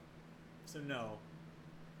 Typically. So no.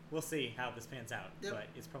 We'll see how this pans out, Yep. but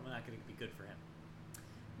it's probably not going to be good for him.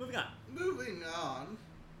 Moving on. Moving on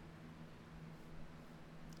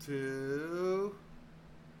to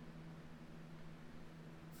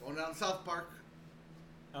going down to South Park.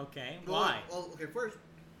 Okay, No, why? Well, okay, first,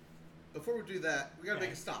 before we do that, we gotta Okay.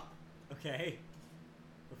 make a stop. Okay.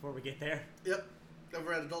 Before we get there. Yep,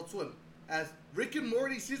 over at Adult Swim. As Rick and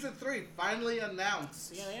Morty Season 3 finally announced.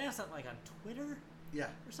 So yeah, they announced something like on Twitter Yeah.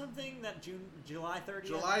 or something that July 30th.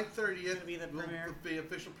 July 30th Gonna be the will premiere? be the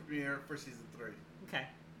official premiere for Season 3. Okay.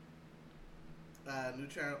 New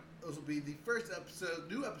channel. Those will be the first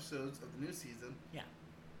new episodes of the new season Yeah.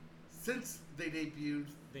 since they debuted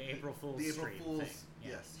The April Fool's the April stream Fool's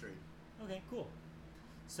thing. Yeah. stream. Okay, cool.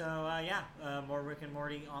 So more Rick and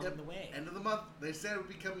Morty on Yep. the way. End of the month. They said it would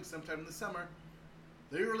be coming sometime in the summer.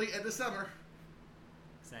 Literally end of summer.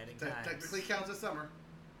 Exciting times. Technically counts as summer.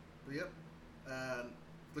 But yep.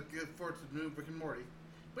 Looking forward to new Rick and Morty.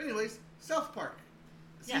 But anyways, South Park.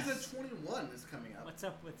 Yes. Season 21 is coming up. What's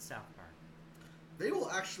up with South Park? They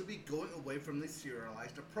will actually be going away from the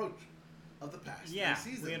serialized approach of the past Yeah,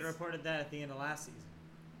 3 seasons. we had reported that at the end of last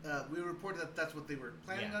season. We reported that that's what they were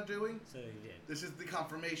planning Yeah. on doing. So they did. This is the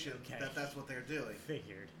confirmation Okay. that that's what they're doing.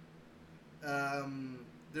 Figured.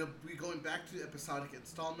 They'll be going back to episodic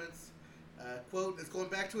installments. Quote, "It's going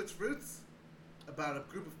back to its roots about a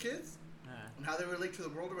group of kids and how they relate to the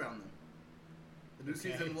world around them. The new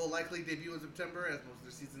Okay. season will likely debut in September, as most of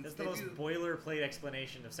their seasons That's the debut." most boilerplate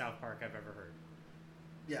explanation of South Park I've ever heard.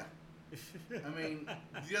 Yeah. I mean,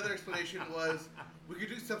 the other explanation was we could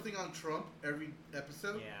do something on Trump every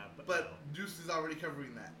episode, Yeah, but but no. Deuce is already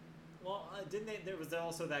covering that. Well, didn't they? There was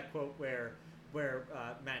also that quote where where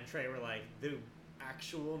Matt and Trey were like, the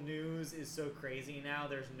actual news is so crazy now,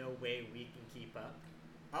 there's no way we can keep up.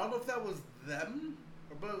 I don't know if that was them,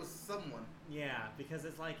 but it was someone. Yeah, because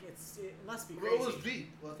it's like, it must be Well, crazy. it was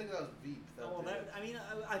Veep. Well, I think that was Veep.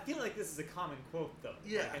 I feel like this is a common quote, though.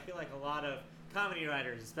 Yeah. Like, I feel like a lot of comedy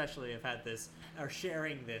writers, especially, have had this, are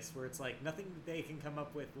sharing this, where it's like, nothing that they can come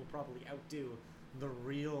up with will probably outdo the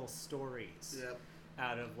real stories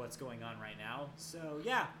out of what's going on right now. So,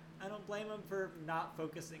 yeah, I don't blame them for not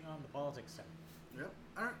focusing on the politics stuff. Yep.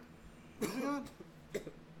 All right. Moving on.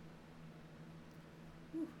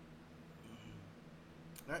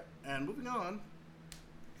 All right, and moving on,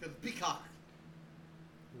 because Peacock.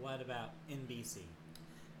 What about NBC?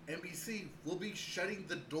 NBC will be shutting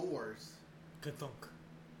the doors Kathunk.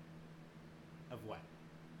 Of what?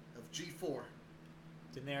 of G4.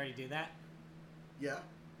 Didn't they already do that? Yeah,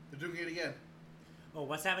 they're doing it again. Oh,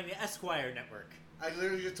 what's happening to Esquire Network? I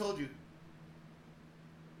literally just told you.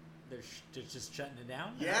 They're just shutting it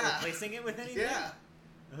down? They're Yeah. not replacing it with anything? Yeah.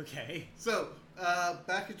 Okay. So,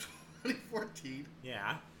 back in 2014.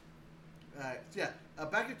 Yeah.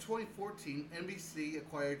 Back in 2014, NBC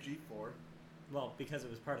acquired G4. Well, because it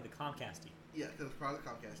was part of the Comcast deal. Yeah, because it's part of the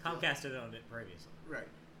Comcast. Comcast had owned it previously. Right.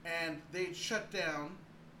 And they shut down.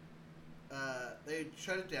 They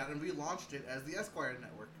shut it down and relaunched it as the Esquire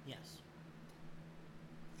Network. Yes.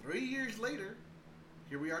 3 years later,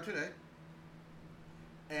 here we are today,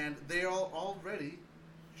 and they are already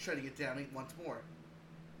shutting it down once more.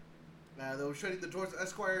 They were shutting the doors of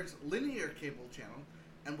Esquire's linear cable channel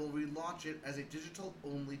and will relaunch it as a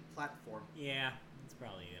digital-only platform. Yeah, that's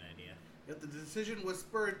probably a good idea. Yet the decision was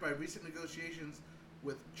spurred by recent negotiations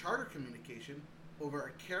with Charter Communication over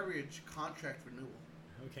a carriage contract renewal,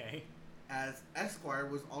 Okay. as Esquire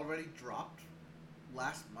was already dropped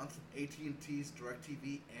last month from AT&T's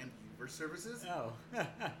DirecTV and Uver services. Oh.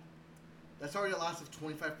 That's already a loss of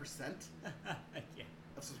 25% Yeah.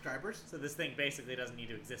 of subscribers. So this thing basically doesn't need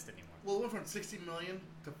to exist anymore. Well, it went from 60 million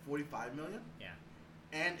to 45 million. Yeah.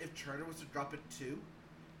 And if Charter was to drop it too,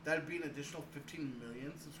 that'd be an additional 15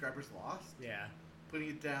 million subscribers lost, Yeah. putting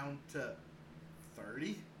it down to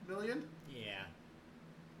 30 million, Yeah.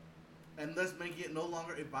 and thus making it no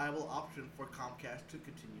longer a viable option for Comcast to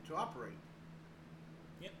continue to operate.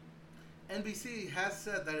 Yep. NBC has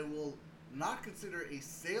said that it will not consider a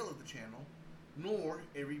sale of the channel, nor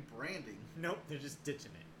a rebranding. Nope, they're just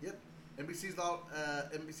ditching it. Yep.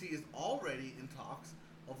 NBC is already in talks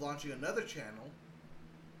of launching another channel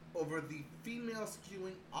over the female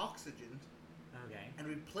skewing Oxygen Okay. and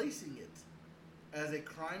replacing it as a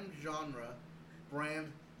crime genre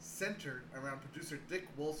brand centered around producer Dick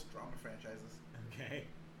Wolf's drama franchises. Okay.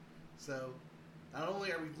 So, not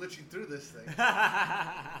only are we glitching through this thing,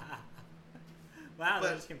 Wow,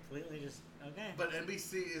 they're But- just completely just okay. but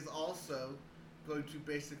NBC is also going to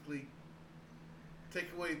basically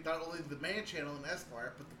take away not only the man channel in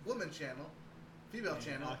Esquire, but the woman channel, female And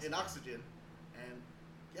channel in Oxygen. Oxygen. And,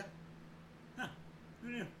 yeah. Huh. Who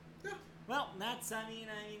knew? Yeah. Well, that's I mean,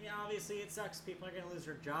 obviously it sucks. People are gonna lose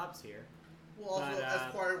their jobs here. Well, also, But,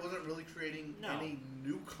 Esquire wasn't really creating no. any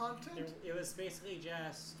new content. It was basically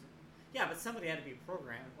just but somebody had to be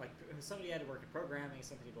programmed. Like somebody had to work in programming.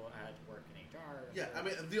 Some people had to work in HR. Yeah, so- I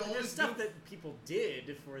mean, the and only there's stuff new, that people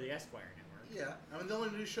did for the Esquire network. yeah, I mean, the only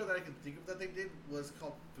new show that I can think of that they did was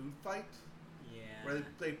called Food Fight, Yeah. where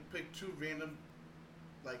they picked two random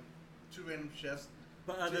chefs.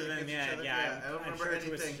 But other than against each that, other. yeah, I don't I'm remember sure to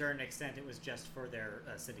a anything. certain extent it was just for their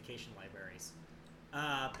syndication libraries.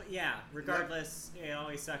 But yeah, regardless, it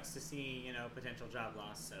always sucks to see potential job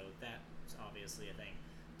loss. So that's obviously a thing.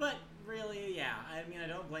 But really, yeah, I mean, I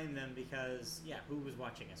don't blame them because who was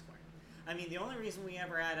watching Esquire? I mean, the only reason we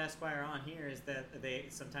ever had Esquire on here is that they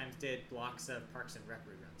sometimes did blocks of Parks and Rec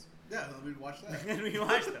reruns. Yeah, we'd watch that. And we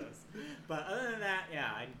watched those. But other than that,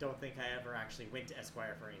 I don't think I ever actually went to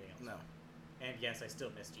Esquire for anything else. No. And yes, I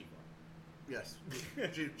still miss G4. Yes.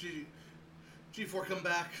 G4 come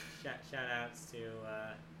back. Shout outs to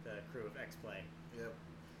the crew of X Play. Yep.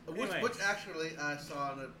 Anyways. Which actually I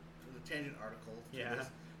saw in a tangent article to this,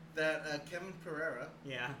 that Kevin Pereira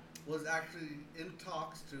Yeah. was actually in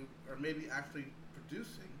talks to, or maybe actually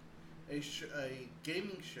producing a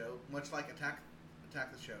gaming show, much like Attack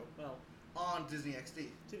the Show, Well, on Disney XD.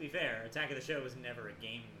 to be fair, Attack of the Show was never a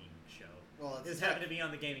gaming show. Well, it's This a tech, happened to be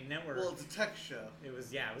on the gaming network. well, it's a tech show. It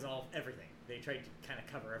was all everything. They tried to kind of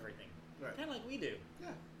cover everything, Right. kind of like we do, Yeah.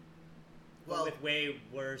 but Well, with way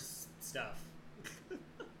worse stuff.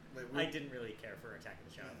 wait, I didn't really care for Attack of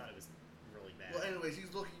the Show. I thought it was really bad. well, anyways,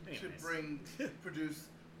 he's looking to produce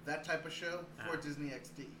that type of show for Ah. Disney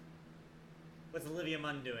XD. What's Olivia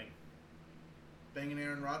Munn doing? Banging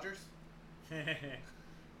Aaron Rodgers?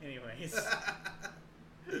 Anyways.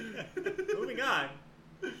 Moving on.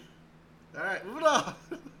 Alright, moving on.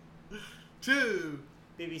 To...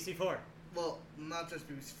 BBC 4. Well, not just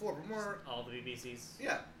BBC 4, but more... All the BBCs.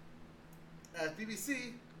 Yeah. As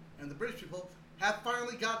BBC and the British people have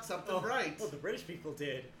finally got something right. Oh, the British people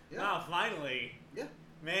did. Yeah. Wow, finally. Yeah.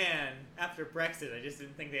 Man, after Brexit, I just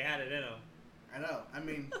didn't think they had it in them. I know. I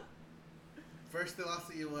mean, first they lost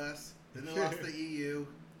the US, then they lost the EU,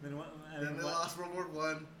 Then what? then they lost World War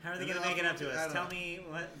One. How are they going to make it up to us? Tell me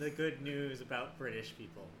what the good news about British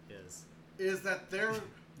people is. Is that they're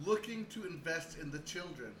looking to invest in the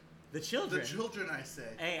children. The children? The children, I say.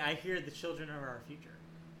 Hey, I hear the children are our future.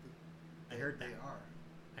 I heard that. They are.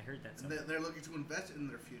 I heard that. And they're looking to invest in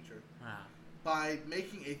their future Ah, by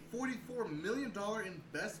making a $44 million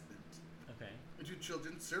investment okay. into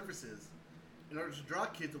children's services in order to draw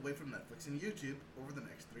kids away from Netflix and YouTube over the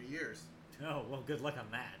next 3 years. Oh, well, good luck on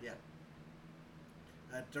that. Yeah.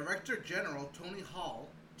 Director General Tony Hall,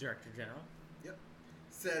 Director General. yep,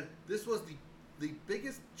 said this was the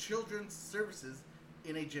biggest children's services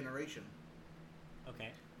in a generation. Okay.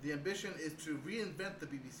 The ambition is to reinvent the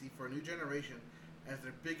BBC for a new generation as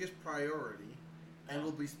their biggest priority, and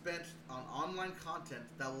will be spent on online content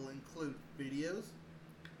that will include videos,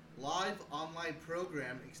 live online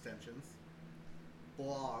program extensions,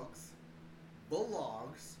 blogs,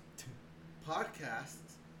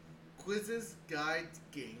 podcasts, quizzes, guides,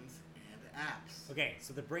 games, and apps. Okay,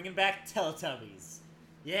 so they're bringing back Teletubbies.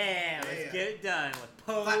 Yeah, let's Yeah. get it done with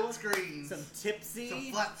Poe. Flat screens. Some Tipsy.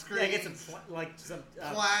 Some flat Yeah, get some screens. some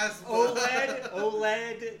Plasma.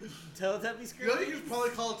 OLED Teletubby screens. You know you could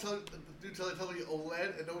probably call Teletubby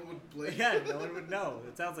OLED and no one would blink. Yeah, no one would know.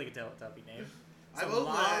 It sounds like a Teletubby name. I'm Some OLED.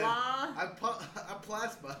 Lala. I'm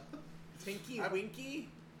Plasma. Tinky I'm- Winky.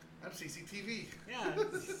 I'm CCTV. Yeah.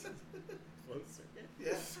 Closed circuit.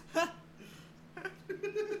 Yeah.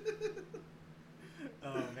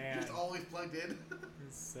 Oh man, Just always plugged in.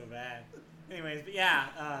 it's so bad. Anyways, but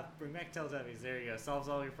yeah, bring back Teletubbies. There you go. Solves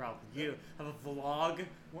all your problems. You have a vlog,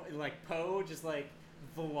 like Poe, just like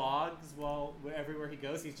vlogs while everywhere he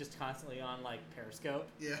goes. He's just constantly on like Periscope.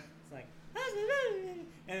 Yeah. It's like,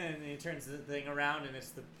 and then he turns the thing around and it's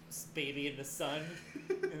the baby in the sun,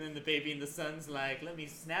 and then the baby in the sun's like, let me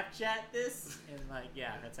Snapchat this, and like,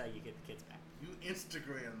 yeah, that's how you get the kids back. You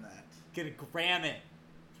Instagram that. Get a gram it.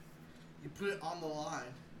 You put it on the line.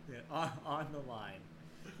 Yeah, on the line.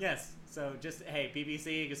 Yes. So just hey,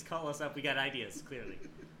 BBC, just call us up. We got ideas. Clearly,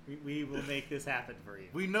 we will make this happen for you.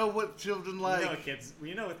 We know what children like. We know what kids.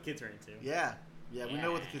 We know what kids are into. Yeah. Yeah, we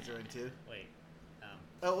know what the kids are into. Wait.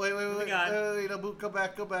 Oh wait, Moving on. no, go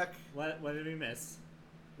back. What did we miss?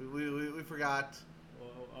 We forgot.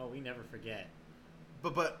 Oh, we never forget.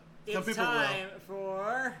 But some It's people time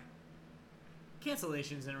for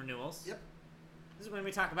cancellations and renewals. Yep. This is when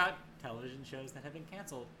we talk about television shows that have been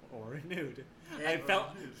canceled or renewed. Yeah, I or felt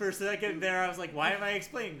renewed. for a second there, I was like, why am I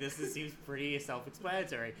explaining this? This seems pretty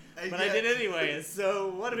self-explanatory. But I yeah. did anyway, so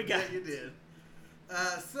what do we got? Yeah, you did.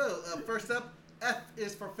 First up, F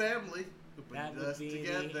is for family. Who That brings would us be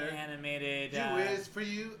together. the animated... U is for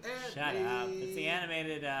you and shut me. up. It's the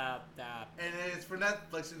animated... And it's for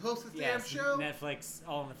Netflix, who hosts this yes, damn show. Netflix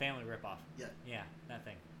All in the Family ripoff. Yeah. Yeah, that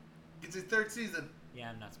thing. It's its third season. Yeah,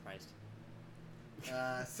 I'm not surprised.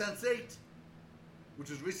 Sense8, which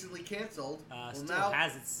was recently canceled, will Still now...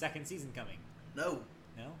 has its second season coming. No,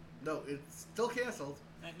 No? it's still canceled.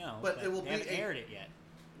 No, But it will they be haven't aired it yet.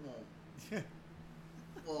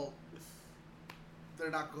 Well,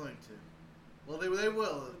 they're not going to. Well, they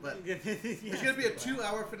will, but it's going to be a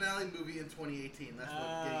 2-hour finale movie in 2018. That's what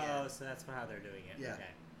I'm getting Oh, at. so that's how they're doing it. Yeah.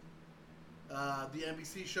 Okay. The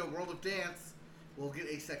NBC show World of Dance will get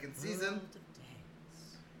a second season, World of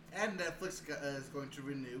Dance. and Netflix is going to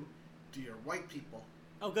renew Dear White People.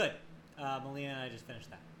 Oh, good. Malia and I just finished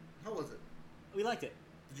that. How was it? We liked it.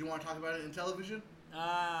 Did you want to talk about it in television?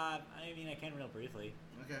 I mean, I can real briefly.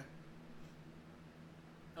 Okay.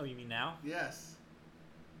 Oh, you mean now? Yes.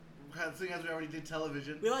 Seeing as we already did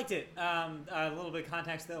television, We liked it. A little bit of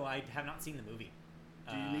context, though. I have not seen the movie.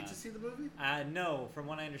 do you need to see the movie? No. From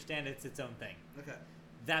what I understand, it's its own thing. Okay.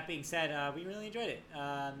 That being said, we really enjoyed it.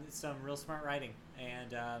 Some real smart writing,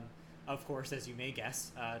 and of course, as you may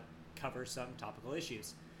guess, covers some topical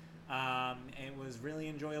issues. It was really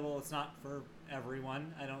enjoyable. It's not for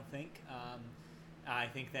everyone, I don't think. I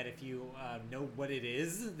think that if you know what it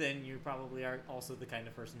is, then you probably are also the kind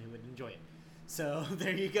of person who would enjoy it. So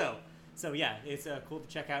there you go. So yeah, it's cool to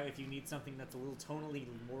check out if you need something that's a little tonally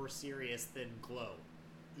more serious than Glow.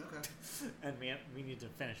 Okay. And we need to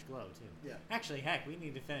finish Glow too. Yeah. Actually, heck, we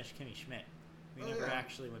need to finish Kimmy Schmidt. We never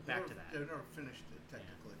actually went back to that. Yeah, we never finished it,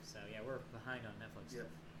 technically. Yeah. So, yeah, we're behind on Netflix. Yeah.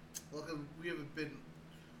 Well, 'cause we haven't been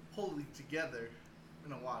wholly together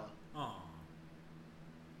in a while. Aw.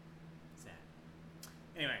 Sad.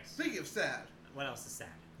 Anyways. Speaking of sad, What else is sad?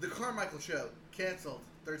 The Carmichael Show, canceled,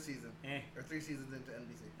 3rd season. Or 3 seasons into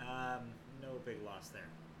NBC. No big loss there.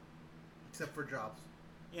 Except for jobs.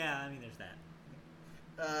 Yeah, I mean, there's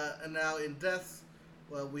that. And now in deaths,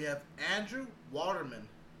 well, we have Andrew Waterman,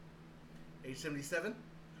 age 77.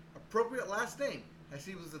 Appropriate last name, as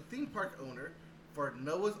he was a theme park owner for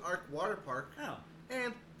Noah's Ark Water Park Oh.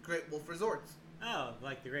 and Great Wolf Resorts. Oh,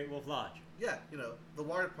 like the Great Wolf Lodge. Yeah, the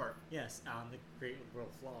water park. Yes, on the Great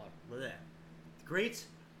Wolf Lodge. Blech. Great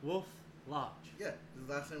Wolf Lodge. Yeah, his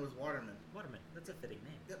last name was Waterman. Waterman. That's a fitting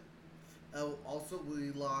name. Yep. Also,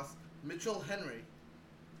 we lost Mitchell Henry,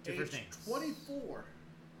 Two first age names. 24,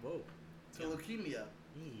 Whoa. to leukemia.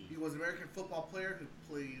 Eee. He was an American football player who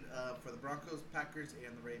played for the Broncos, Packers,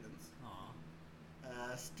 and the Ravens.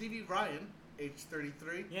 Aw. Stevie Ryan, age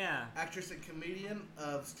 33. Yeah. Actress and comedian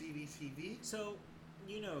of Stevie TV. So,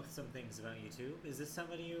 you know some things about YouTube. Is this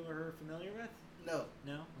somebody you are familiar with? No,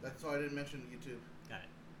 No? that's why I didn't mention YouTube. Got it.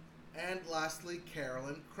 And lastly,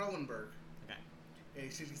 Carolyn Cronenberg, Okay.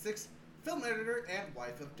 age 66, film editor and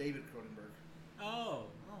wife of David Cronenberg Oh,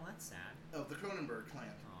 that's sad. of the Cronenberg clan.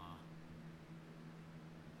 Aw.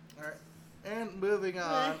 All right, and moving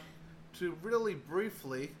on to really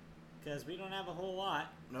briefly, Because we don't have a whole lot.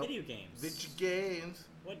 Nope. Video games. video games.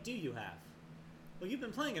 What do you have? Well, you've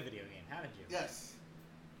been playing a video game, haven't you? Yes,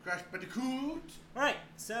 Crash Bandicoot. Alright,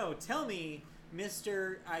 so tell me,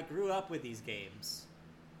 Mr. I grew up with these games.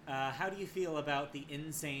 How do you feel about the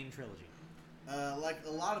Insane Trilogy? Like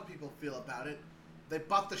a lot of people feel about it, they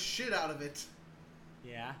bought the shit out of it.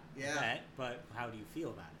 Yeah? Yeah. I bet, but how do you feel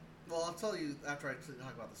about it? Well, I'll tell you after I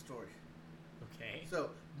talk about the story. Okay. So,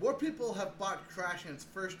 more people have bought Crash in its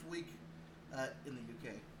first week in the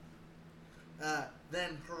UK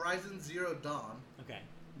than Horizon Zero Dawn, Okay.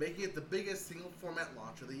 making it the biggest single format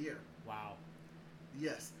launch of the year. Wow.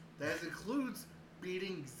 Yes, that includes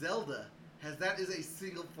beating Zelda, as that is a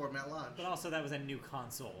single format launch. But also, that was a new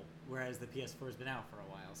console, whereas the PS4 has been out for a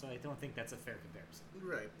while, so I don't think that's a fair comparison.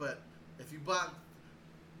 Right, but if you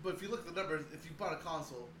look at the numbers, if you bought a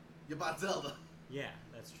console, you bought Zelda. Yeah,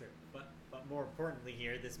 that's true. But more importantly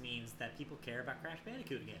here, this means that people care about Crash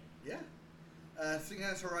Bandicoot again. Yeah. Seeing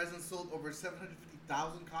as Horizon sold over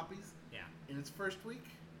 750,000 copies Yeah. in its first week,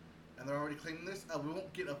 and they're already claiming this. We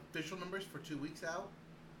won't get official numbers for 2 weeks out,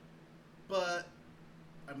 but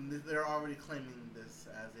I mean, they're already claiming this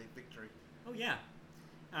as a victory. Oh, yeah.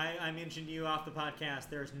 I mentioned to you off the podcast,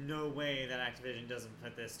 there's no way that Activision doesn't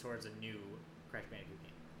put this towards a new Crash Bandicoot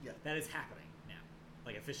game. Yeah. That is happening now,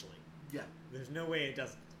 like officially. Yeah. There's no way it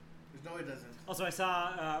doesn't. There's no way it doesn't. Also, I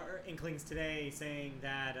saw inklings today saying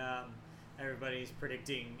that everybody's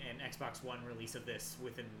predicting an Xbox One release of this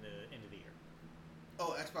within the end of the year.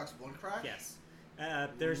 Oh, Xbox One Crash? Yes.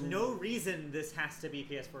 There's no reason this has to be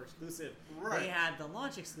PS4 exclusive. Right. They had the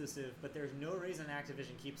launch exclusive, but there's no reason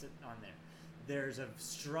Activision keeps it on there. There's a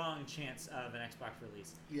strong chance of an Xbox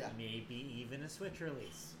release. Yeah. Maybe even a Switch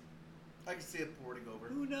release. I can see it porting over.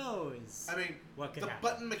 Who knows? I mean, what could the happen?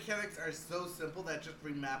 button mechanics are so simple that just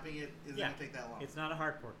remapping it isn't going to take that long. It's not a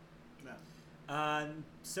hard port. No.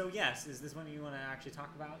 So yes, is this one you want to actually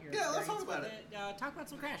talk about? Your Yeah, let's talk experience about with talk about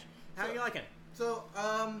some Crash. How So- you like it? So,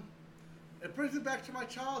 it brings me back to my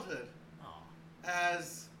childhood. Oh,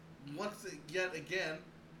 As, yet again,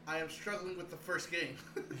 I am struggling with the first game.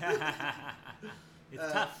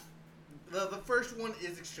 it's tough. The first one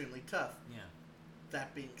is extremely tough. Yeah.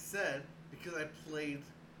 That being said, because I played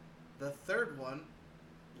the third one,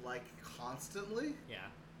 like, constantly, Yeah.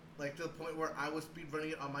 like, to the point where I was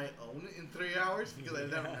speedrunning it on my own in 3 hours because I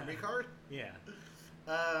didn't have a memory card. Yeah.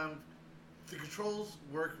 The controls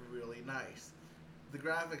work really nice. The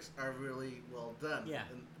graphics are really well done. Yeah.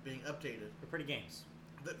 And being updated. They're pretty games.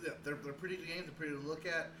 They're pretty games. They're pretty to look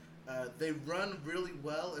at. They run really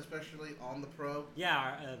well, especially on the Pro.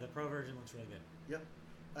 Yeah, the Pro version looks really good.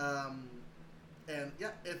 Yep. And yeah,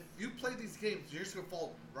 if you play these games, you're just gonna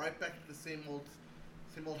fall right back to the same old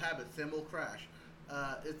habits, same old Crash.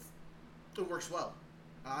 It works well.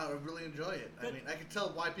 I really enjoy it. Good. I mean, I can tell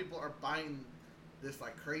why people are buying this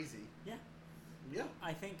like crazy. Yeah. Yeah.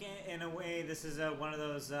 I think in a way this is one of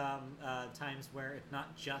those times where it's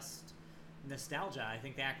not just nostalgia. I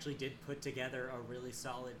think they actually did put together a really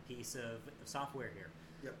solid piece of software here.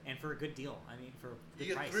 Yep. And for a good deal. I mean, for good You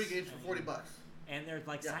get price. 3 games for I mean, $40. And they're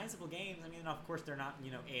like Yeah. sizable games. I mean, of course they're not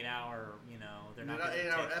 8 hour. They're They're not not gonna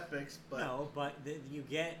 8-hour take- epics, but No, but you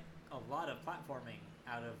get a lot of platforming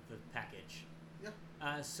out of the package. Yeah.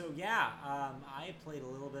 I played a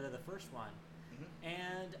little bit of the first one,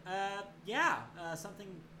 and something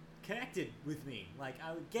connected with me. Like,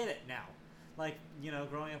 I would get it now. Like,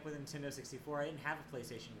 growing up with Nintendo 64, I didn't have a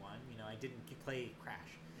PlayStation 1. I didn't play Crash.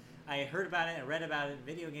 I heard about it, I read about it in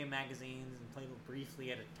video game magazines, and played it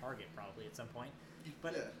briefly at a Target probably at some point.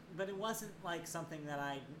 But it wasn't like something that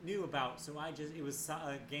I knew about, so it was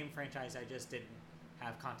a game franchise I just didn't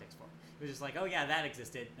have context for. It was just like, oh yeah, that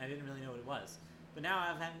existed. I didn't really know what it was. But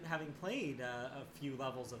now, having played a few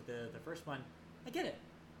levels of the first one, I get it.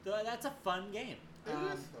 That's a fun game. It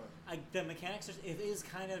is fun. The mechanics it is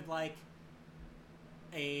kind of like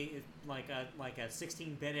a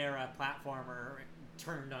 16-bit era platformer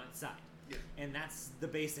turned on its side. Yeah. And that's the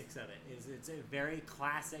basics of it. It's a very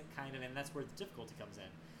classic kind of, and that's where the difficulty comes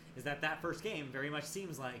in. Is that first game very much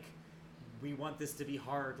seems like we want this to be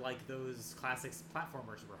hard, like those classic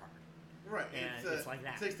platformers were hard. Right, and it's like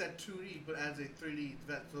that. It takes that 2D, but adds a 3D.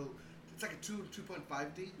 So it's like a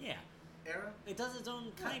 2.5D. Yeah. Era. It does its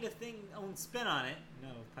own kind of thing, own spin on it. No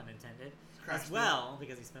pun intended. Crash as well,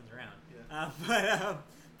 because he spins around. Yeah.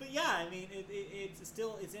 But yeah, I mean,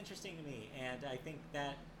 it's interesting to me, and I think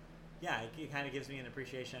that it kind of gives me an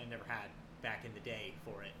appreciation I never had back in the day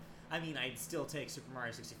for it. I mean, I'd still take Super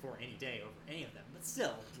Mario 64 any day over any of them, but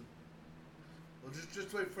still. Well,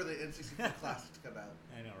 just wait for the N64 Classic to come out.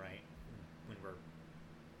 I know, right? When we're...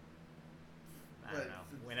 I don't know.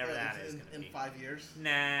 Whenever that is going to be. In 5 years?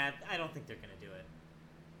 Nah, I don't think they're going to do it.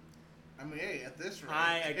 I mean, hey, at this rate...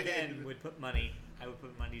 I, again, would put money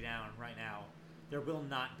down right now. There will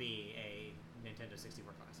not be a Nintendo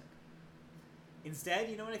 64 Classic. Instead,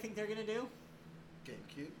 you know what I think they're going to do?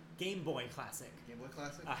 GameCube? Game Boy Classic. Game Boy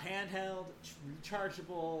Classic? A handheld,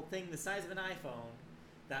 rechargeable thing the size of an iPhone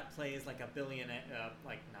that plays like a billion,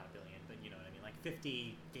 like not a billion, but you know what I mean, like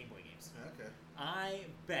 50 Game Boy games. Okay. I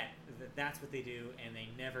bet that's what they do, and they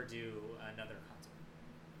never do another console.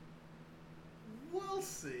 We'll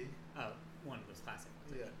see. Oh, one of those classic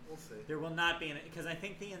ones. Yeah, we'll see. There will not be, because I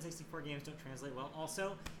think the N64 games don't translate well.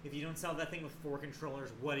 Also, if you don't sell that thing with 4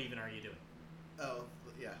 controllers, what even are you doing? Oh,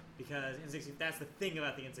 yeah. Because that's the thing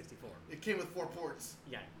about the N64. It came with 4 ports.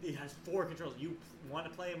 Yeah, it has 4 controllers. You want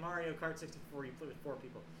to play Mario Kart 64, you play with 4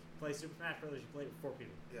 people. You play Super Smash Brothers, you play with 4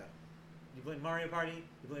 people. Yeah. You play Mario Party,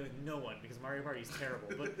 you play with no one, because Mario Party is terrible.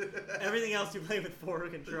 But everything else you play with 4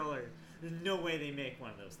 controllers. There's no way they make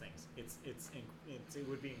one of those things. It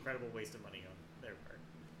would be an incredible waste of money on their part.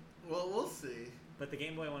 Well, we'll see. But the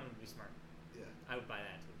Game Boy one would be smart. Yeah. I would buy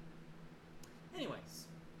that too. Anyways,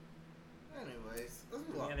 let's do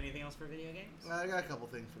move you on. have anything else for video games? I got a couple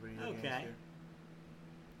things for video games here.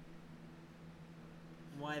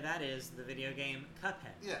 Why, that is the video game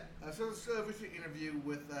Cuphead. Yeah. So it's a recent interview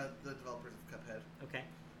with the developers of Cuphead. Okay.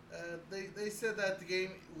 They said that the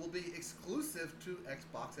game will be exclusive to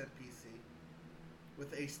Xbox and PC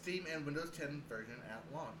with a Steam and Windows 10 version at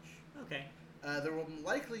launch. Okay. There will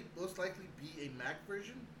most likely be a Mac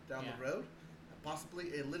version down the road,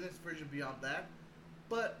 possibly a Linux version beyond that,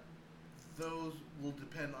 but those will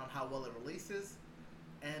depend on how well it releases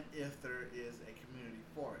and if there is a community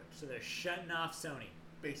for it. So they're shutting off Sony.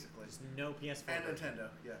 Basically. There's no PS4 and version. Nintendo,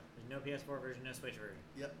 yeah. There's no PS4 version, no Switch version.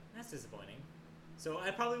 Yep. That's disappointing. So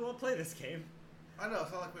I probably won't play this game. I know,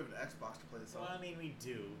 it's not like we have an Xbox to play this on. Well, I mean, we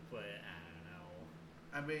do, but I don't know.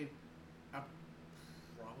 I mean, I'm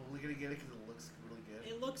probably going to get it because it looks really good.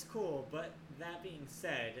 It looks cool, but that being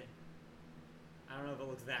said, I don't know if it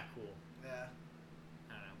looks that cool. Yeah.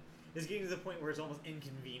 I don't know. It's getting to the point where it's almost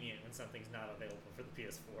inconvenient when something's not available for the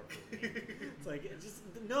PS4 for me. It's like,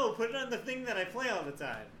 no, put it on the thing that I play all the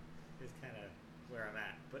time. Is kind of where I'm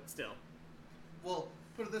at, but still. Well,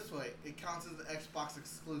 put it this way, it counts as an Xbox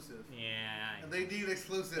exclusive. Yeah. And they need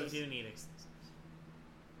exclusives. They do need exclusives.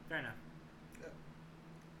 Fair enough.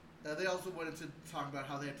 Yeah. They also went into talking about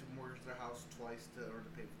how they had to mortgage their house twice in order to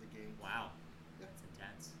pay for the game. Wow. Yeah. That's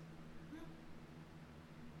intense.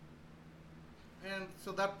 Yeah. And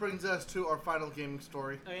so that brings us to our final gaming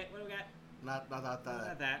story. Okay, what do we got? Not that.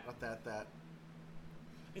 Not that.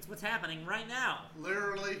 It's what's happening right now.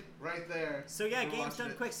 Literally right there. So yeah, Games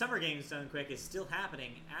Done Quick, Summer Games Done Quick is still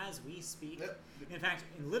happening as we speak. Yep. In fact,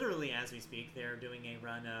 literally as we speak, they're doing a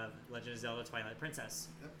run of Legend of Zelda Twilight Princess.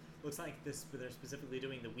 Yep. Looks like they're specifically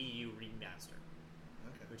doing the Wii U remaster,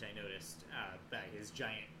 which I noticed by his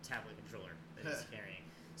giant tablet controller that he's carrying.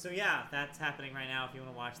 So yeah, that's happening right now. If you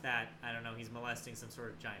want to watch that, I don't know, he's molesting some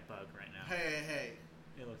sort of giant bug right now. Hey.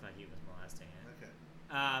 It looked like he was molesting it. Okay.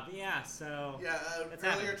 But yeah, so... Yeah, earlier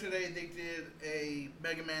happening. today they did a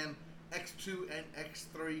Mega Man X2 and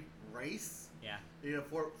X3 race. Yeah. You know,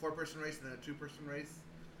 four-person race and then a two-person race.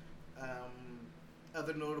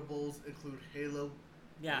 Other notables include Halo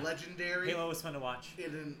Yeah. legendary. Halo was fun to watch.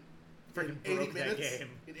 In Freaking 80 broke that minutes. game.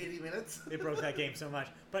 In 80 minutes. They broke that game so much.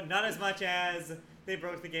 But not as much as they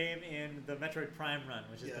broke the game in the Metroid Prime run,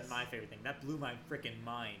 which has been my favorite thing. That blew my freaking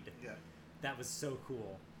mind. Yeah. That was so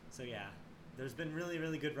cool. So yeah, there's been really,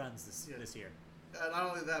 really good runs this year. Not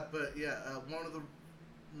only that, but one of the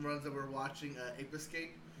runs that we're watching, Ape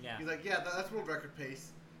Escape. Yeah. He's like, that's world record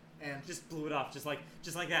pace, and Just blew it off, just like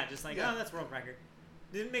that, Yeah. oh, that's world record.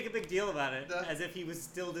 Didn't make a big deal about it, No. as if he was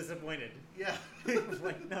still disappointed. yeah. He was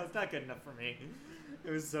like, no, it's not good enough for me. It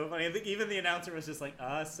was so funny. I think even the announcer was just like,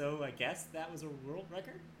 so I guess that was a world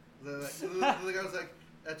record? the guy was like,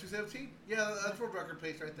 217. Yeah, that's world record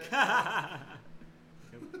pace right there.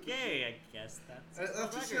 Okay, I guess that's That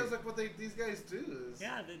world just record. shows like what these guys do. Is,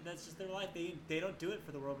 Yeah, that's just their life. They don't do it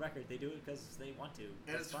for the world record. They do it because they want to.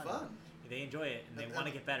 and it's fun. They enjoy it and they And- want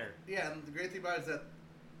to get better. Yeah, and the great thing about it is that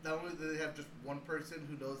not only do they have just one person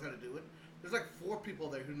who knows how to do it, there's like 4 people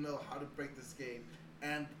there who know how to break this game,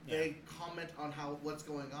 and they comment on what's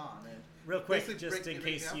going on. And Real quick, basically just break in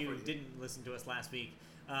everything case down you for you. didn't listen to us last week,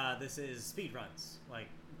 this is speed runs, like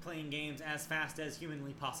playing games as fast as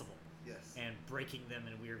humanly possible Yes. and breaking them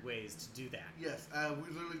in weird ways to do that, Yes,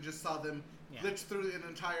 we literally just saw them Yeah. glitch through an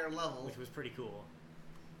entire level. which was pretty cool.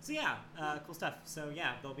 So yeah, cool stuff. So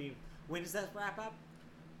yeah, there'll be. When does that wrap up?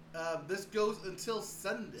 This goes until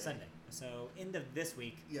Sunday. Sunday. So end of this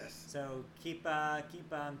week. Yes. So keep on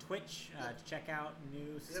Twitch to check out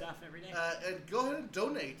new stuff every day. And go ahead and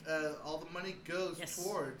donate. All the money goes Yes.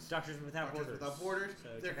 towards Doctors Without Doctors Borders. Without Borders. So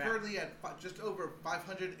They're check it out. currently at just over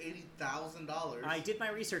 $580,000. I did my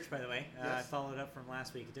research, by the way. I Yes. followed up from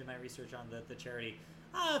last week. I did my research on the charity.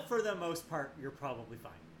 For the most part, you're probably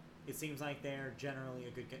fine. It seems like they're generally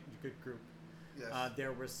a good group. Yes.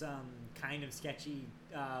 There were some kind of sketchy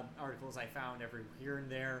articles I found every here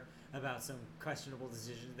and there about some questionable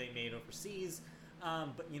decisions they made overseas.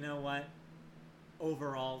 But you know what?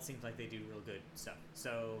 Overall, it seems like they do real good stuff.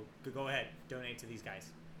 So go ahead, donate to these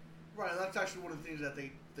guys. Right, and that's actually one of the things that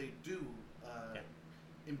they do Yeah.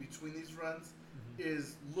 in between these runs Mhm.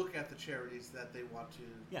 is look at the charities that they want to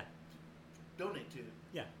Yeah. donate to.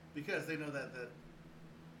 Yeah. Because they know that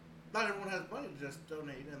not everyone has money to just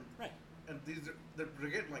donate, and Right. and they're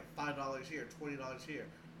getting like $5 here, $20 here,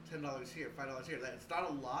 $10 here, $5 here. It's not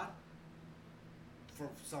a lot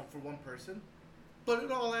for one person, but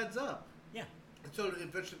it all adds up. Yeah. And so it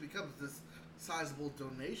eventually becomes this sizable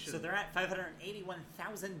donation. So they're at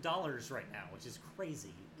 $581,000 right now, which is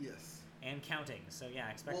crazy yes. and counting. So yeah,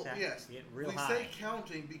 expect Well, that yes. to get real we high. say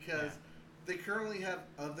counting because Yeah. they currently have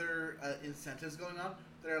other incentives going on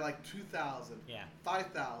that are like 2,000, Yeah.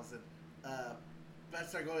 5,000.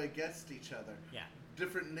 Bets are going against each other. Yeah.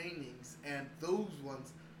 Different namings, and those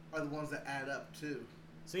ones are the ones that add up too.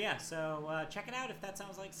 So yeah, check it out if that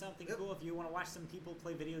sounds like something Yep. cool. If you want to watch some people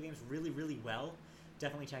play video games really, really well,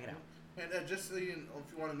 definitely check it out. And just so you know,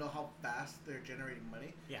 if you want to know how fast they're generating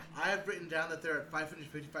money, Yeah. I have written down that they're at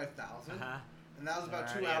 555,000, Uh-huh. and that was about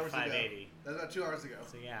They're 2 already at hours ago. 580. That was about 2 hours ago.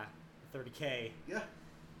 So yeah, 30K. Yeah,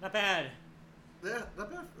 Not bad. yeah, not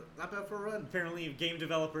bad for a run. Apparently, game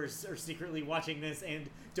developers are secretly watching this and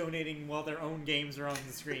donating while their own games are on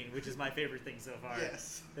the screen, which is my favorite thing so far.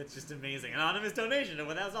 Yes. That's just amazing. Anonymous donation of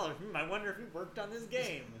 $1,000. I wonder if he worked on this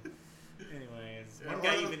game. Anyways, Yeah, one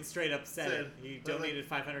guy well, even straight up said it. said- He but, like- donated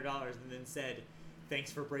 $500 and then said, "Thanks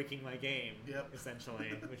for breaking my game." Yep. Essentially,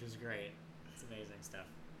 which is great. It's amazing stuff.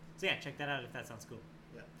 So yeah, check that out if that sounds cool.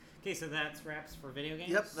 Yeah. Okay, so that's wraps for video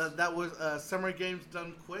games. Yep, that was Summer Games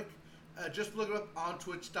Done Quick. Just look it up on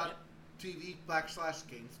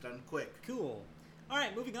twitch.tv/games done quick. Cool. All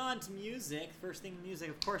right, moving on to music. First thing, music,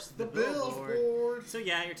 of course, The Billboard. Billboard. So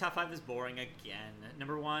yeah, your top 5 is boring again.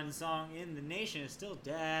 Number 1 song in the nation is still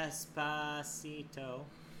Despacito.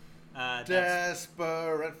 That's-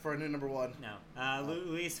 Desperate for a new number 1. No.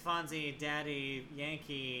 Luis Fonsi, Daddy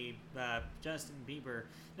Yankee, Justin Bieber.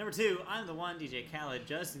 Number 2, I'm the One, DJ Khaled,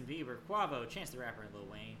 Justin Bieber, Quavo, Chance the Rapper, and Lil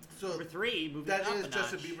Wayne. So number 3, moving That up is a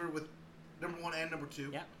Justin notch. Bieber with number 1 and number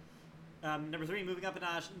 2. Yep. Number 3, moving up a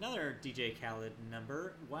notch, another DJ Khaled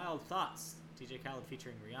number, Wild Thoughts. DJ Khaled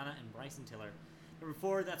featuring Rihanna and Bryson Tiller. Number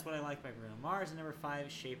 4, That's What I Like by Bruno Mars. And number 5,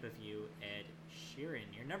 Shape of You, Ed Sheeran.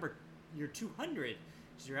 Your 200, which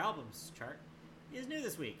is your albums chart, is new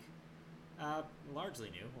this week.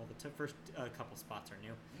 Largely new. Well, the first couple spots are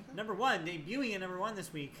new. Okay. Number 1, debuting at number 1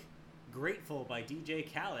 this week, Grateful by DJ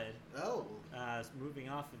Khaled. Oh. Moving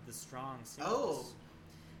off of the strong singles.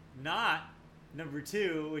 Oh. Not number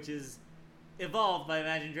 2, which is Evolved by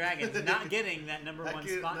Imagine Dragons. Not getting that number 1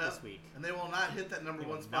 spot no. this week. And they will not hit that number They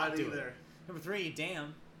 1 will spot not do it. either. Number 3,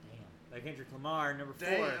 Damn by Kendrick Lamar. Number 4,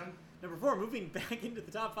 Damn. Number 4, moving back into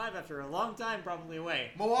the top 5 after a long time probably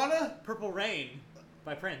away. Moana? Purple Rain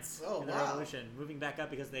by Prince Oh, in the wow. Revolution. Moving back up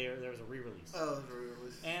because there was a re-release. Oh, it was a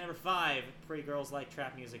re-release. And number 5, Pretty Girls Like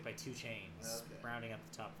Trap Music by 2 Chainz. Okay. Rounding up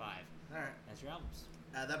the top 5. Alright. That's your albums.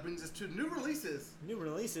 That brings us to new releases. New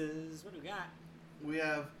releases. What do we got? We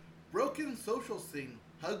have Broken Social Scene,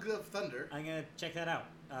 Hug of Thunder. I'm going to check that out.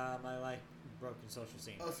 I like Broken Social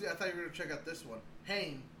Scene. Oh, see, I thought you were going to check out this one.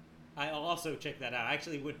 Haim. I'll also check that out. I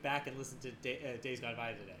actually went back and listened to Days Gone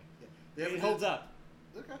By today. Yeah. It holds up.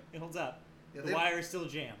 Okay. It holds up. Yeah, The Wire is still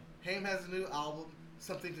jam. Haim has a new album,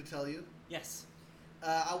 Something to Tell You. Yes.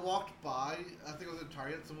 I walked by, I think it was at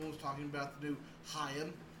Target, someone was talking about the new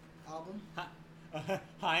Haim album.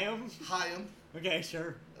 Haim? Haim. Okay,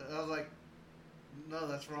 sure. I was like, no,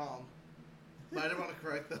 that's wrong. But I didn't want to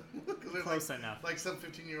correct them. Because they're Close enough. like some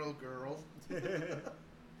 15-year-old girls.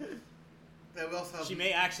 And we also have She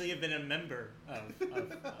may actually have been a member of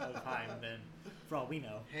Haim then, for all we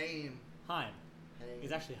know. Haim. Haim. Haim.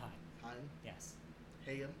 It's actually Haim. Haim. Yes.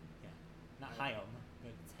 Haim. Yeah. Not Haim. Haim,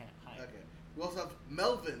 but it's Haim. Okay. We also have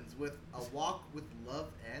Melvins with A Walk with Love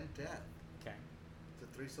and Death. Okay. It's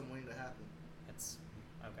a threesome waiting to happen. That's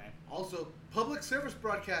okay. Also, Public Service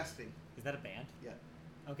Broadcasting. Is that a band? Yeah.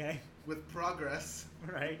 Okay. With Progress.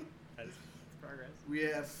 Right. That's progress. We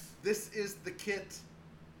have This Is the Kit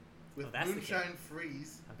with Oh, that's the Moonshine Kit.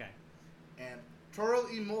 Freeze. Okay. And Toro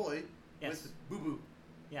y Moi Yes. with Boo Boo.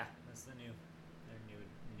 Yeah, that's their new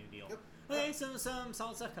deal. Yep. Okay, so some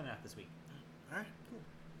solid stuff coming out this week. Alright,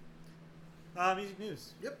 cool. Music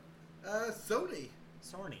news. Yep. Sony.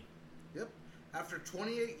 Sony. Yep. After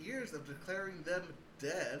 28 years of declaring them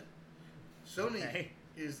dead, Sony Okay.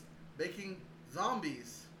 is making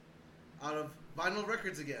zombies out of vinyl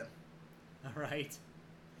records again. All right.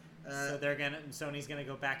 Uh, So Sony's gonna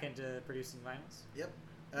go back into producing vinyls. Yep.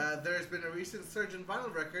 There's been a recent surge in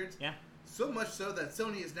vinyl records, Yeah. so much so that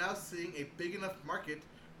Sony is now seeing a big enough market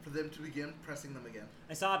for them to begin pressing them again.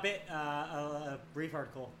 I saw a brief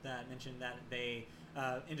article that mentioned that they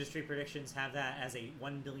industry predictions have that as a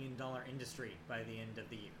 $1 billion industry by the end of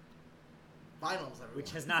the year, Vinyls, everyone.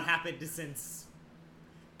 which has not happened since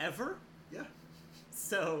ever. Yeah.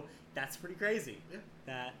 So that's pretty crazy.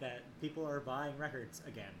 Yeah. That people are buying records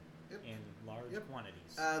again Yep. in large Yep.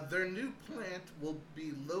 quantities. Their new plant will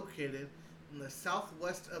be located in the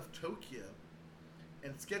southwest of Tokyo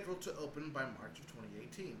and scheduled to open by March of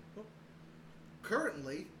 2018. Cool.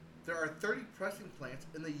 Currently, there are 30 pressing plants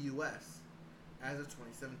in the U.S. as of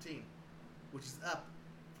 2017, which is up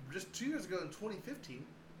from just 2 years ago in 2015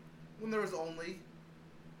 when there was only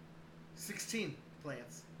 16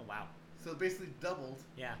 plants. Oh wow. So it basically doubled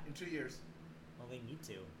Yeah. in 2 years. Well, they need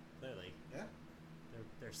to clearly. Yeah.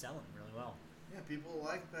 They're selling really well. Yeah, people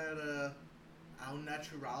like that au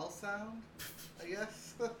natural sound, I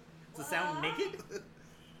guess. Does the sound naked?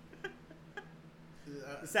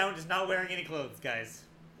 Uh, The sound is not wearing any clothes, guys.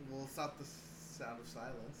 well, it's not the sound of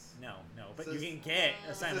silence. No, but So you it's- can get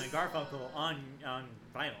a Simon and this- Garfunkel on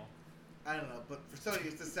vinyl. I don't know, but for Sony,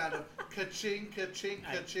 it's the sound of ka-ching, ka-ching,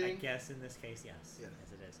 I ka-ching. guess in this case, yes. Yeah.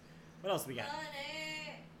 Yes, it is. What else we got?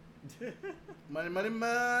 Money, money,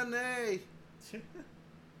 money.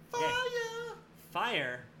 Fire!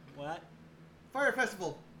 Fire. What? Fire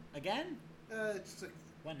Festival. Again? It's just a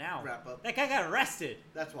What now? wrap up. That guy got arrested.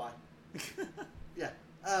 That's why. Yeah.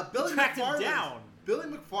 Billy Tracked him McFarland. down. Billy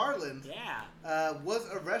McFarland Yeah. was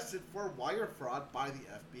arrested for wire fraud by the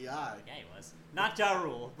FBI. Yeah, he was. Not Ja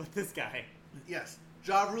Rule, but this guy. Yes.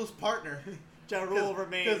 Ja Rule's partner. Ja Rule 'Cause,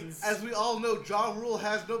 remains. as we all know, Ja Rule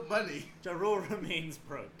has no money. Ja Rule remains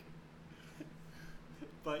broke.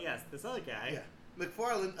 But yes, this other guy. Yeah.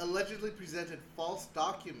 McFarland allegedly presented false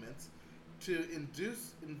documents to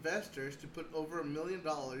induce investors to put over $1 million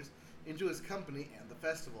into his company and the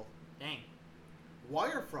festival. Dang.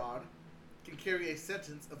 Wire fraud can carry a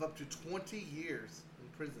sentence of up to 20 years in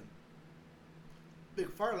prison.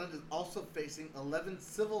 McFarland is also facing 11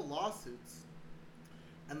 civil lawsuits,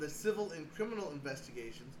 and the civil and criminal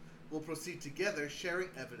investigations will proceed together, sharing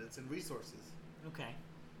evidence and resources. Okay.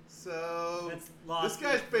 So That's this lawsuit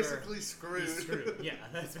guy's for- basically screwed. He's screwed. Yeah,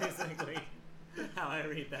 that's basically how I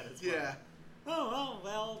read that as well. Yeah. Oh,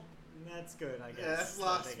 well, that's good, I guess. Yeah, that's that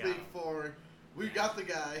law they speak got him. for we Yeah. got the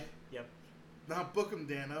guy. Yep. Now book him,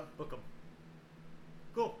 Dano. Book him.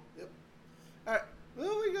 Cool. Yep. Alright,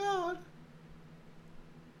 moving on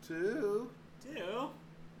to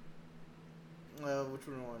which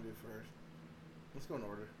one do I want to do first? Let's go in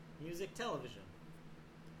order. music television.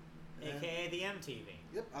 Yeah. AKA the MTV.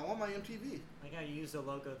 Yep, I want my MTV. Like how you use a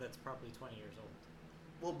logo that's probably 20 years old.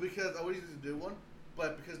 Well, because I wanted to do one,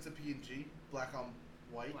 but because it's a PNG, black on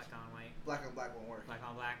white, Black on white, black on black won't work. black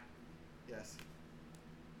on black. Yes.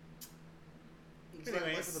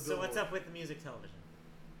 Anyways, so what's up with the music television?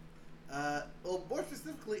 Well, more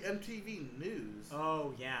specifically, MTV News.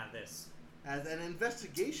 Oh, yeah, this. As an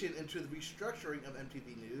investigation into the restructuring of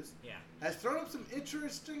MTV News, Yeah. has thrown up some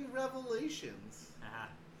interesting revelations, Uh-huh.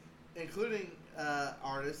 including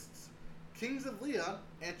artists Kings of Leon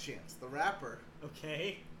and Chance the Rapper.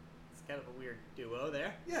 Okay. It's kind of a weird duo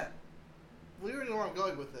there. Yeah. We already know where I'm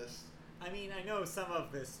going with this. I mean, I know some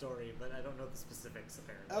of this story, but I don't know the specifics,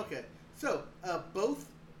 apparently. Okay. So, both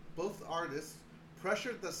artists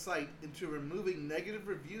pressured the site into removing negative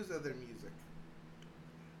reviews of their music.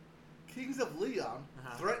 Kings of Leon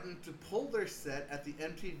threatened to pull their set at the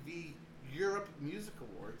MTV Europe Music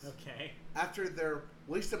Awards Okay. after their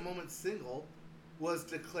Waste a Moment single was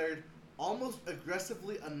declared almost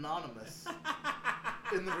aggressively anonymous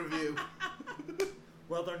in the review.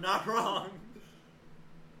 Well, they're not wrong.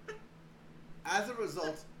 As a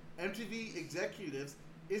result, MTV executives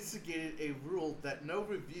instigated a rule that no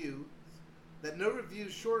reviews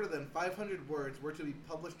shorter than 500 words were to be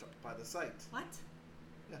published by the site. What?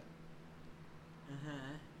 Yeah.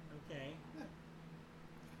 Okay.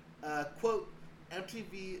 Quote,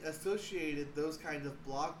 MTV associated those kinds of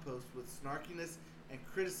blog posts with snarkiness and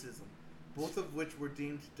criticism, both of which were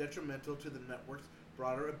deemed detrimental to the network's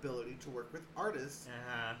broader ability to work with artists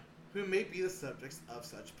who may be the subjects of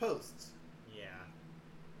such posts. Yeah.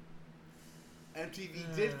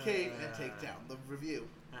 MTV did cave and take down the review.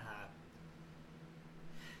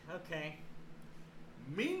 Okay.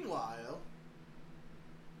 Meanwhile,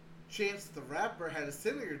 Chance the Rapper had a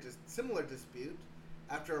similar dispute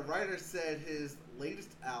after a writer said his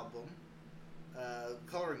latest album,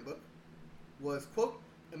 Coloring Book, was, quote,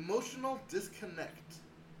 emotional disconnect,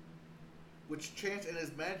 which Chance and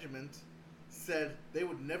his management said they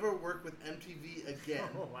would never work with MTV again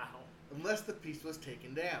Oh, wow. unless the piece was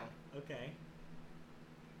taken down. Okay.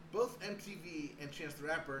 Both MTV and Chance the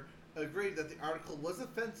Rapper agreed that the article was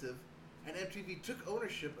offensive, and MTV took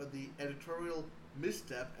ownership of the editorial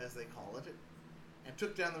misstep, as they call it, and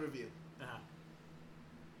took down the review.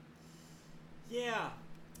 Yeah,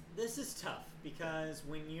 this is tough because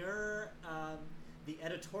when you're the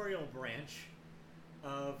editorial branch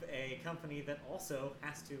of a company that also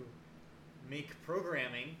has to make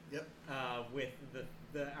programming with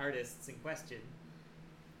the artists in question,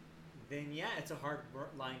 then yeah, it's a hard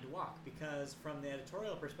line to walk, because from the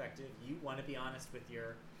editorial perspective, you want to be honest with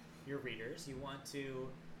your readers. You want to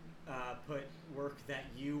put work that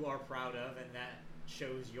you are proud of and that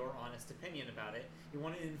shows your honest opinion about it. You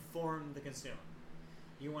want to inform the consumer.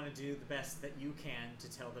 You want to do the best that you can to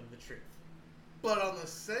tell them the truth. But on the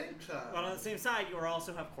same time... But on the same side, you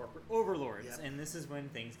also have corporate overlords, and this is when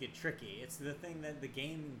things get tricky. It's the thing that the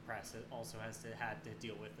gaming press also had to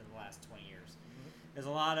deal with in the last 20 years. There's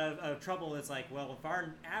a lot of trouble. It's like, well, if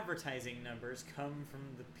our advertising numbers come from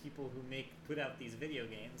the people who put out these video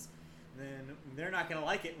games, then they're not going to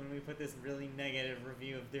like it when we put this really negative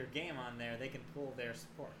review of their game on there. They can pull their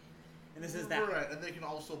support. And this is that. Right, and they can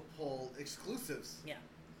also pull exclusives. Yeah.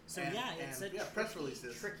 So it's a press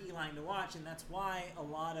releases. Tricky line to watch, and that's why a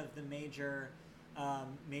lot of the major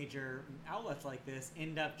outlets like this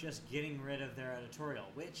end up just getting rid of their editorial,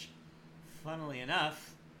 which, funnily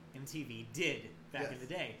enough, MTV did back in the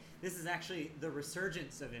day. This is actually the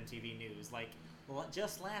resurgence of MTV News. Like,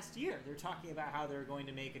 just last year, they're talking about how they're going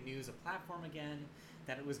to make a news a platform again,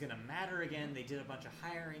 that it was going to matter again. They did a bunch of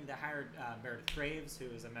hiring. They hired Meredith Graves,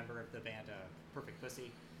 who is a member of the band Perfect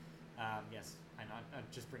Pussy. Yes, I'm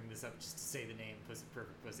just bringing this up just to say the name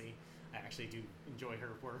Perfect Pussy. I actually do enjoy her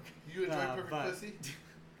work. You enjoy Perfect Pussy?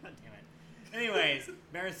 God damn it. Anyways,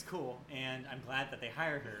 Meredith's cool, and I'm glad that they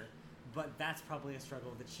hired her. But that's probably a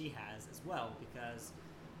struggle that she has as well, because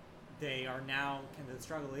they are now, the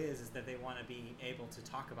struggle is that they want to be able to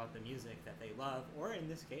talk about the music that they love, or in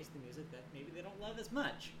this case, the music that maybe they don't love as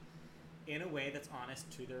much, in a way that's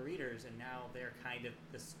honest to their readers, and now they're kind of,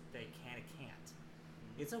 they kind of can't.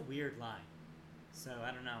 It's a weird line. So,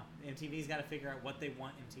 I don't know. MTV's got to figure out what they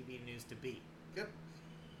want MTV News to be. Yep.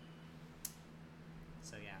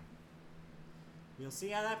 So, yeah. We'll see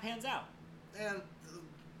how that pans out. And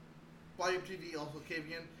by MTV also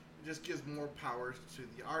caving in, it just gives more powers to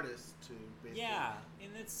the artists to basically... Yeah,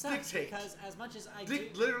 and it sucks dictate. Because as much as I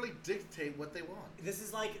literally dictate what they want.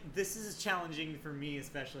 This is challenging for me,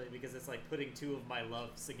 especially because it's like putting two of my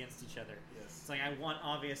loves against each other. Yes. It's like I want,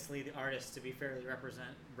 obviously, the artists to be fairly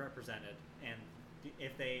represented, and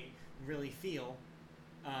if they really feel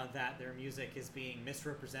that their music is being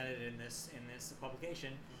misrepresented in this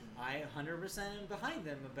publication, I 100% am behind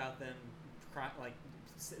them about them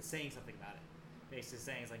saying something about it. Basically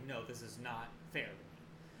saying, it's like, no, this is not fair to me.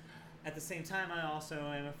 at the same time, I also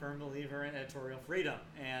am a firm believer in editorial freedom,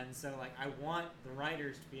 and so like I want the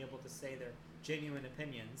writers to be able to say their genuine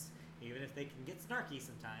opinions, even if they can get snarky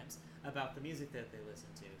sometimes about the music that they listen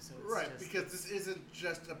to. So it's right, just, because this isn't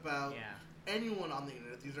just about anyone on the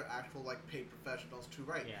internet. These are actual like paid professionals to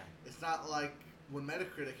write. Yeah. It's not like when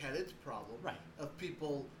Metacritic had its problem of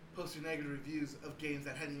people posting negative reviews of games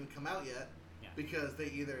that hadn't even come out yet because they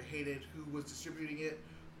either hated who was distributing it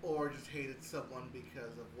or just hated someone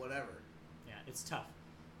because of whatever. Yeah, it's tough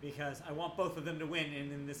because I want both of them to win,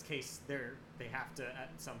 and in this case, they have to at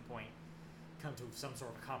some point come to some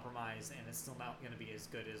sort of compromise, and it's still not going to be as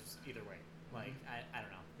good as either way. Like, I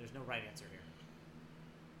don't know. There's no right answer here.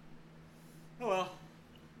 Oh well.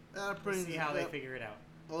 We'll see how they figure it out.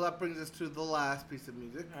 Well, that brings us to the last piece of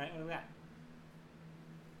music. All right, what do we got?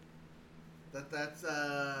 That's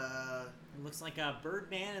It looks like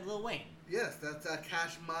Birdman and Lil Wayne. Yes, that's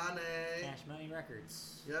Cash Money. Cash Money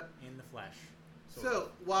Records. Yep. In the flesh.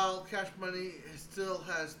 So, while Cash Money still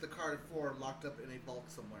has the Carter 4 locked up in a vault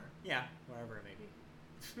somewhere. Yeah, wherever it may be.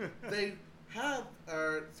 They have,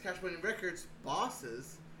 Cash Money Records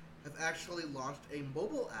bosses have actually launched a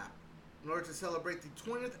mobile app in order to celebrate the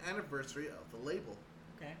 20th anniversary of the label.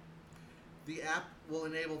 Okay. The app will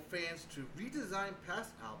enable fans to redesign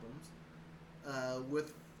past albums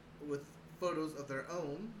with photos of their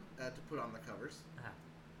own to put on the covers.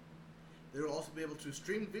 They will also be able to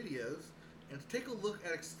stream videos and to take a look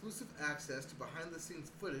at exclusive access to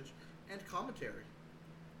behind-the-scenes footage and commentary.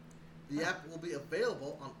 The app will be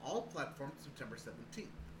available on all platforms September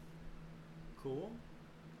 17th. Cool.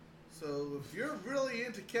 So if you're really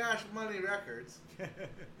into Cash Money Records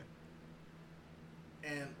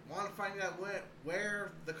and want to find out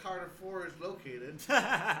where the Carter 4 is located,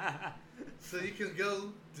 so you can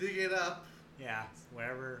go dig it up. Yeah,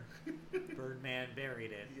 wherever Birdman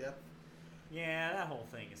buried it. Yep. Yeah, that whole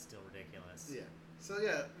thing is still ridiculous. Yeah. So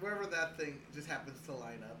yeah, wherever that thing just happens to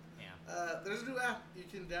line up. Yeah. There's a new app you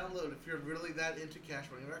can download if you're really that into Cash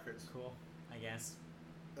Money Records. Cool, I guess.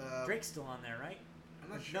 Drake's still on there, right? I'm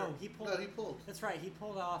not sure. No, he pulled. That's right. He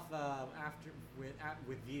pulled off after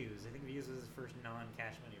with Views. I think Views was his first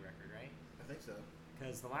non-Cash Money record, right? I think so.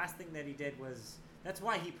 Because the last thing that he did was that's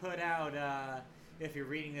why he put out. If you're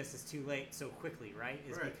reading this, it's too late so quickly, right?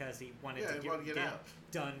 Is because he wanted to get out.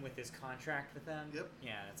 Done with his contract with them. Yep.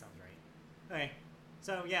 Yeah, that sounds right. Okay,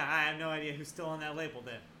 so yeah, I have no idea who's still on that label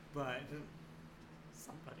then, but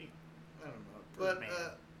somebody. I don't know, but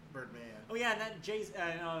Birdman. Oh yeah, and that Jay.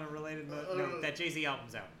 On a related note, that Jay-Z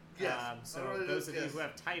album's out. Yes. So those of you who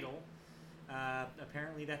have Tidal,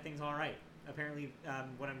 apparently that thing's all right. Apparently,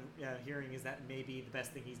 what I'm hearing is that may be the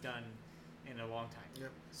best thing he's done in a long time.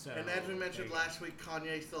 Yep. So, and as we mentioned last week,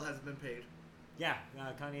 Kanye still hasn't been paid. Yeah,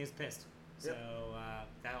 Kanye is pissed. Yep. So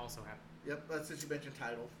that also happened. Yep, that's since you mentioned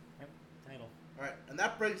Tidal. Yep, Tidal. All right, and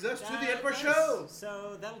that brings us to the end of our show.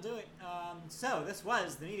 So that'll do it. So this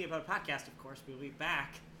was the Media Boat Podcast, of course. We'll be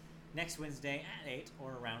back next Wednesday at 8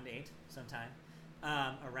 or around 8 sometime.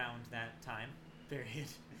 Around that time period.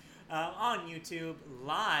 On YouTube,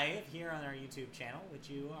 live here on our YouTube channel, which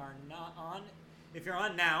you are not on. If you're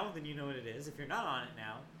on now, then you know what it is. If you're not on it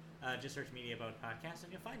now, just search Media Boat Podcast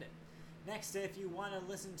and you'll find it. Next, if you want to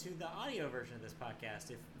listen to the audio version of this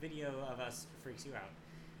podcast, if video of us freaks you out,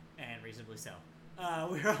 and reasonably so,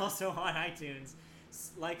 we're also on iTunes.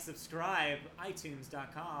 Subscribe,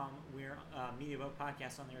 iTunes.com. We're Media Boat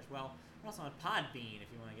Podcast on there as well. We're also on Podbean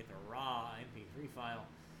if you want to get the raw MP3 file.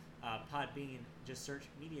 Podbean, just search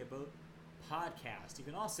Media Boat Podcast. You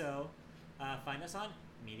can also find us on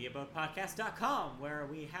MediaBoatPodcast.com, where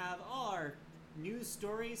we have our news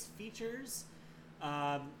stories, features,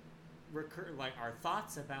 like our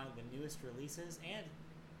thoughts about the newest releases, and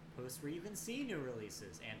posts where you can see new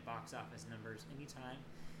releases and box office numbers anytime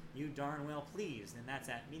you darn well please. And that's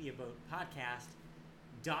at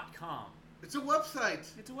MediaBoatPodcast.com. It's a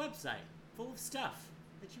website. It's a website full of stuff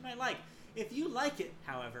that you might like. If you like it,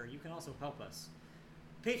 however, you can also help us.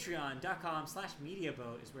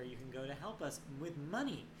 Patreon.com/MediaBoat is where you can go to help us with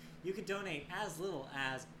money. You can donate as little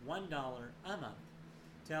as $1 a month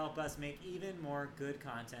to help us make even more good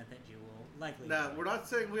content that you will likely Now, we're not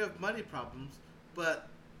saying we have money problems, but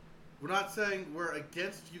we're not saying we're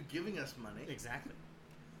against you giving us money. Exactly.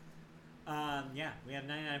 Yeah, we have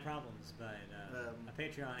 99 problems, but a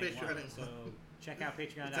Patreon ain't one. So check out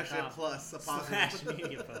patreon.com. It's actually a plus, a positive.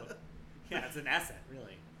 /MediaBoat. Yeah, it's an asset,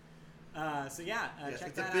 really. So yeah, yes, check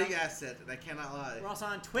it's that out. It's a big asset, and I cannot lie. We're also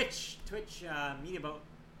on Twitch, MediaBoat,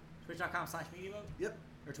 twitch.com/MediaBoat. Yep.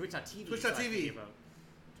 Or twitch.tv. Twitch.tv.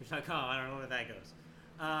 Twitch.com, I don't know where that goes.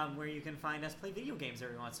 where you can find us play video games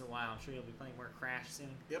every once in a while. I'm sure you'll be playing more Crash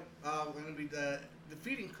soon. Yep, we're going to be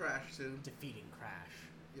defeating Crash soon. Defeating Crash.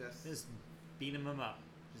 Yes. Just beating him up.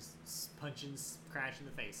 Just punching Crash in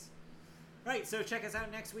the face. Right, so check us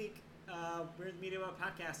out next week. We're the Media About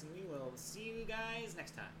Podcast, and we will see you guys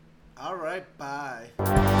next time. All right, bye.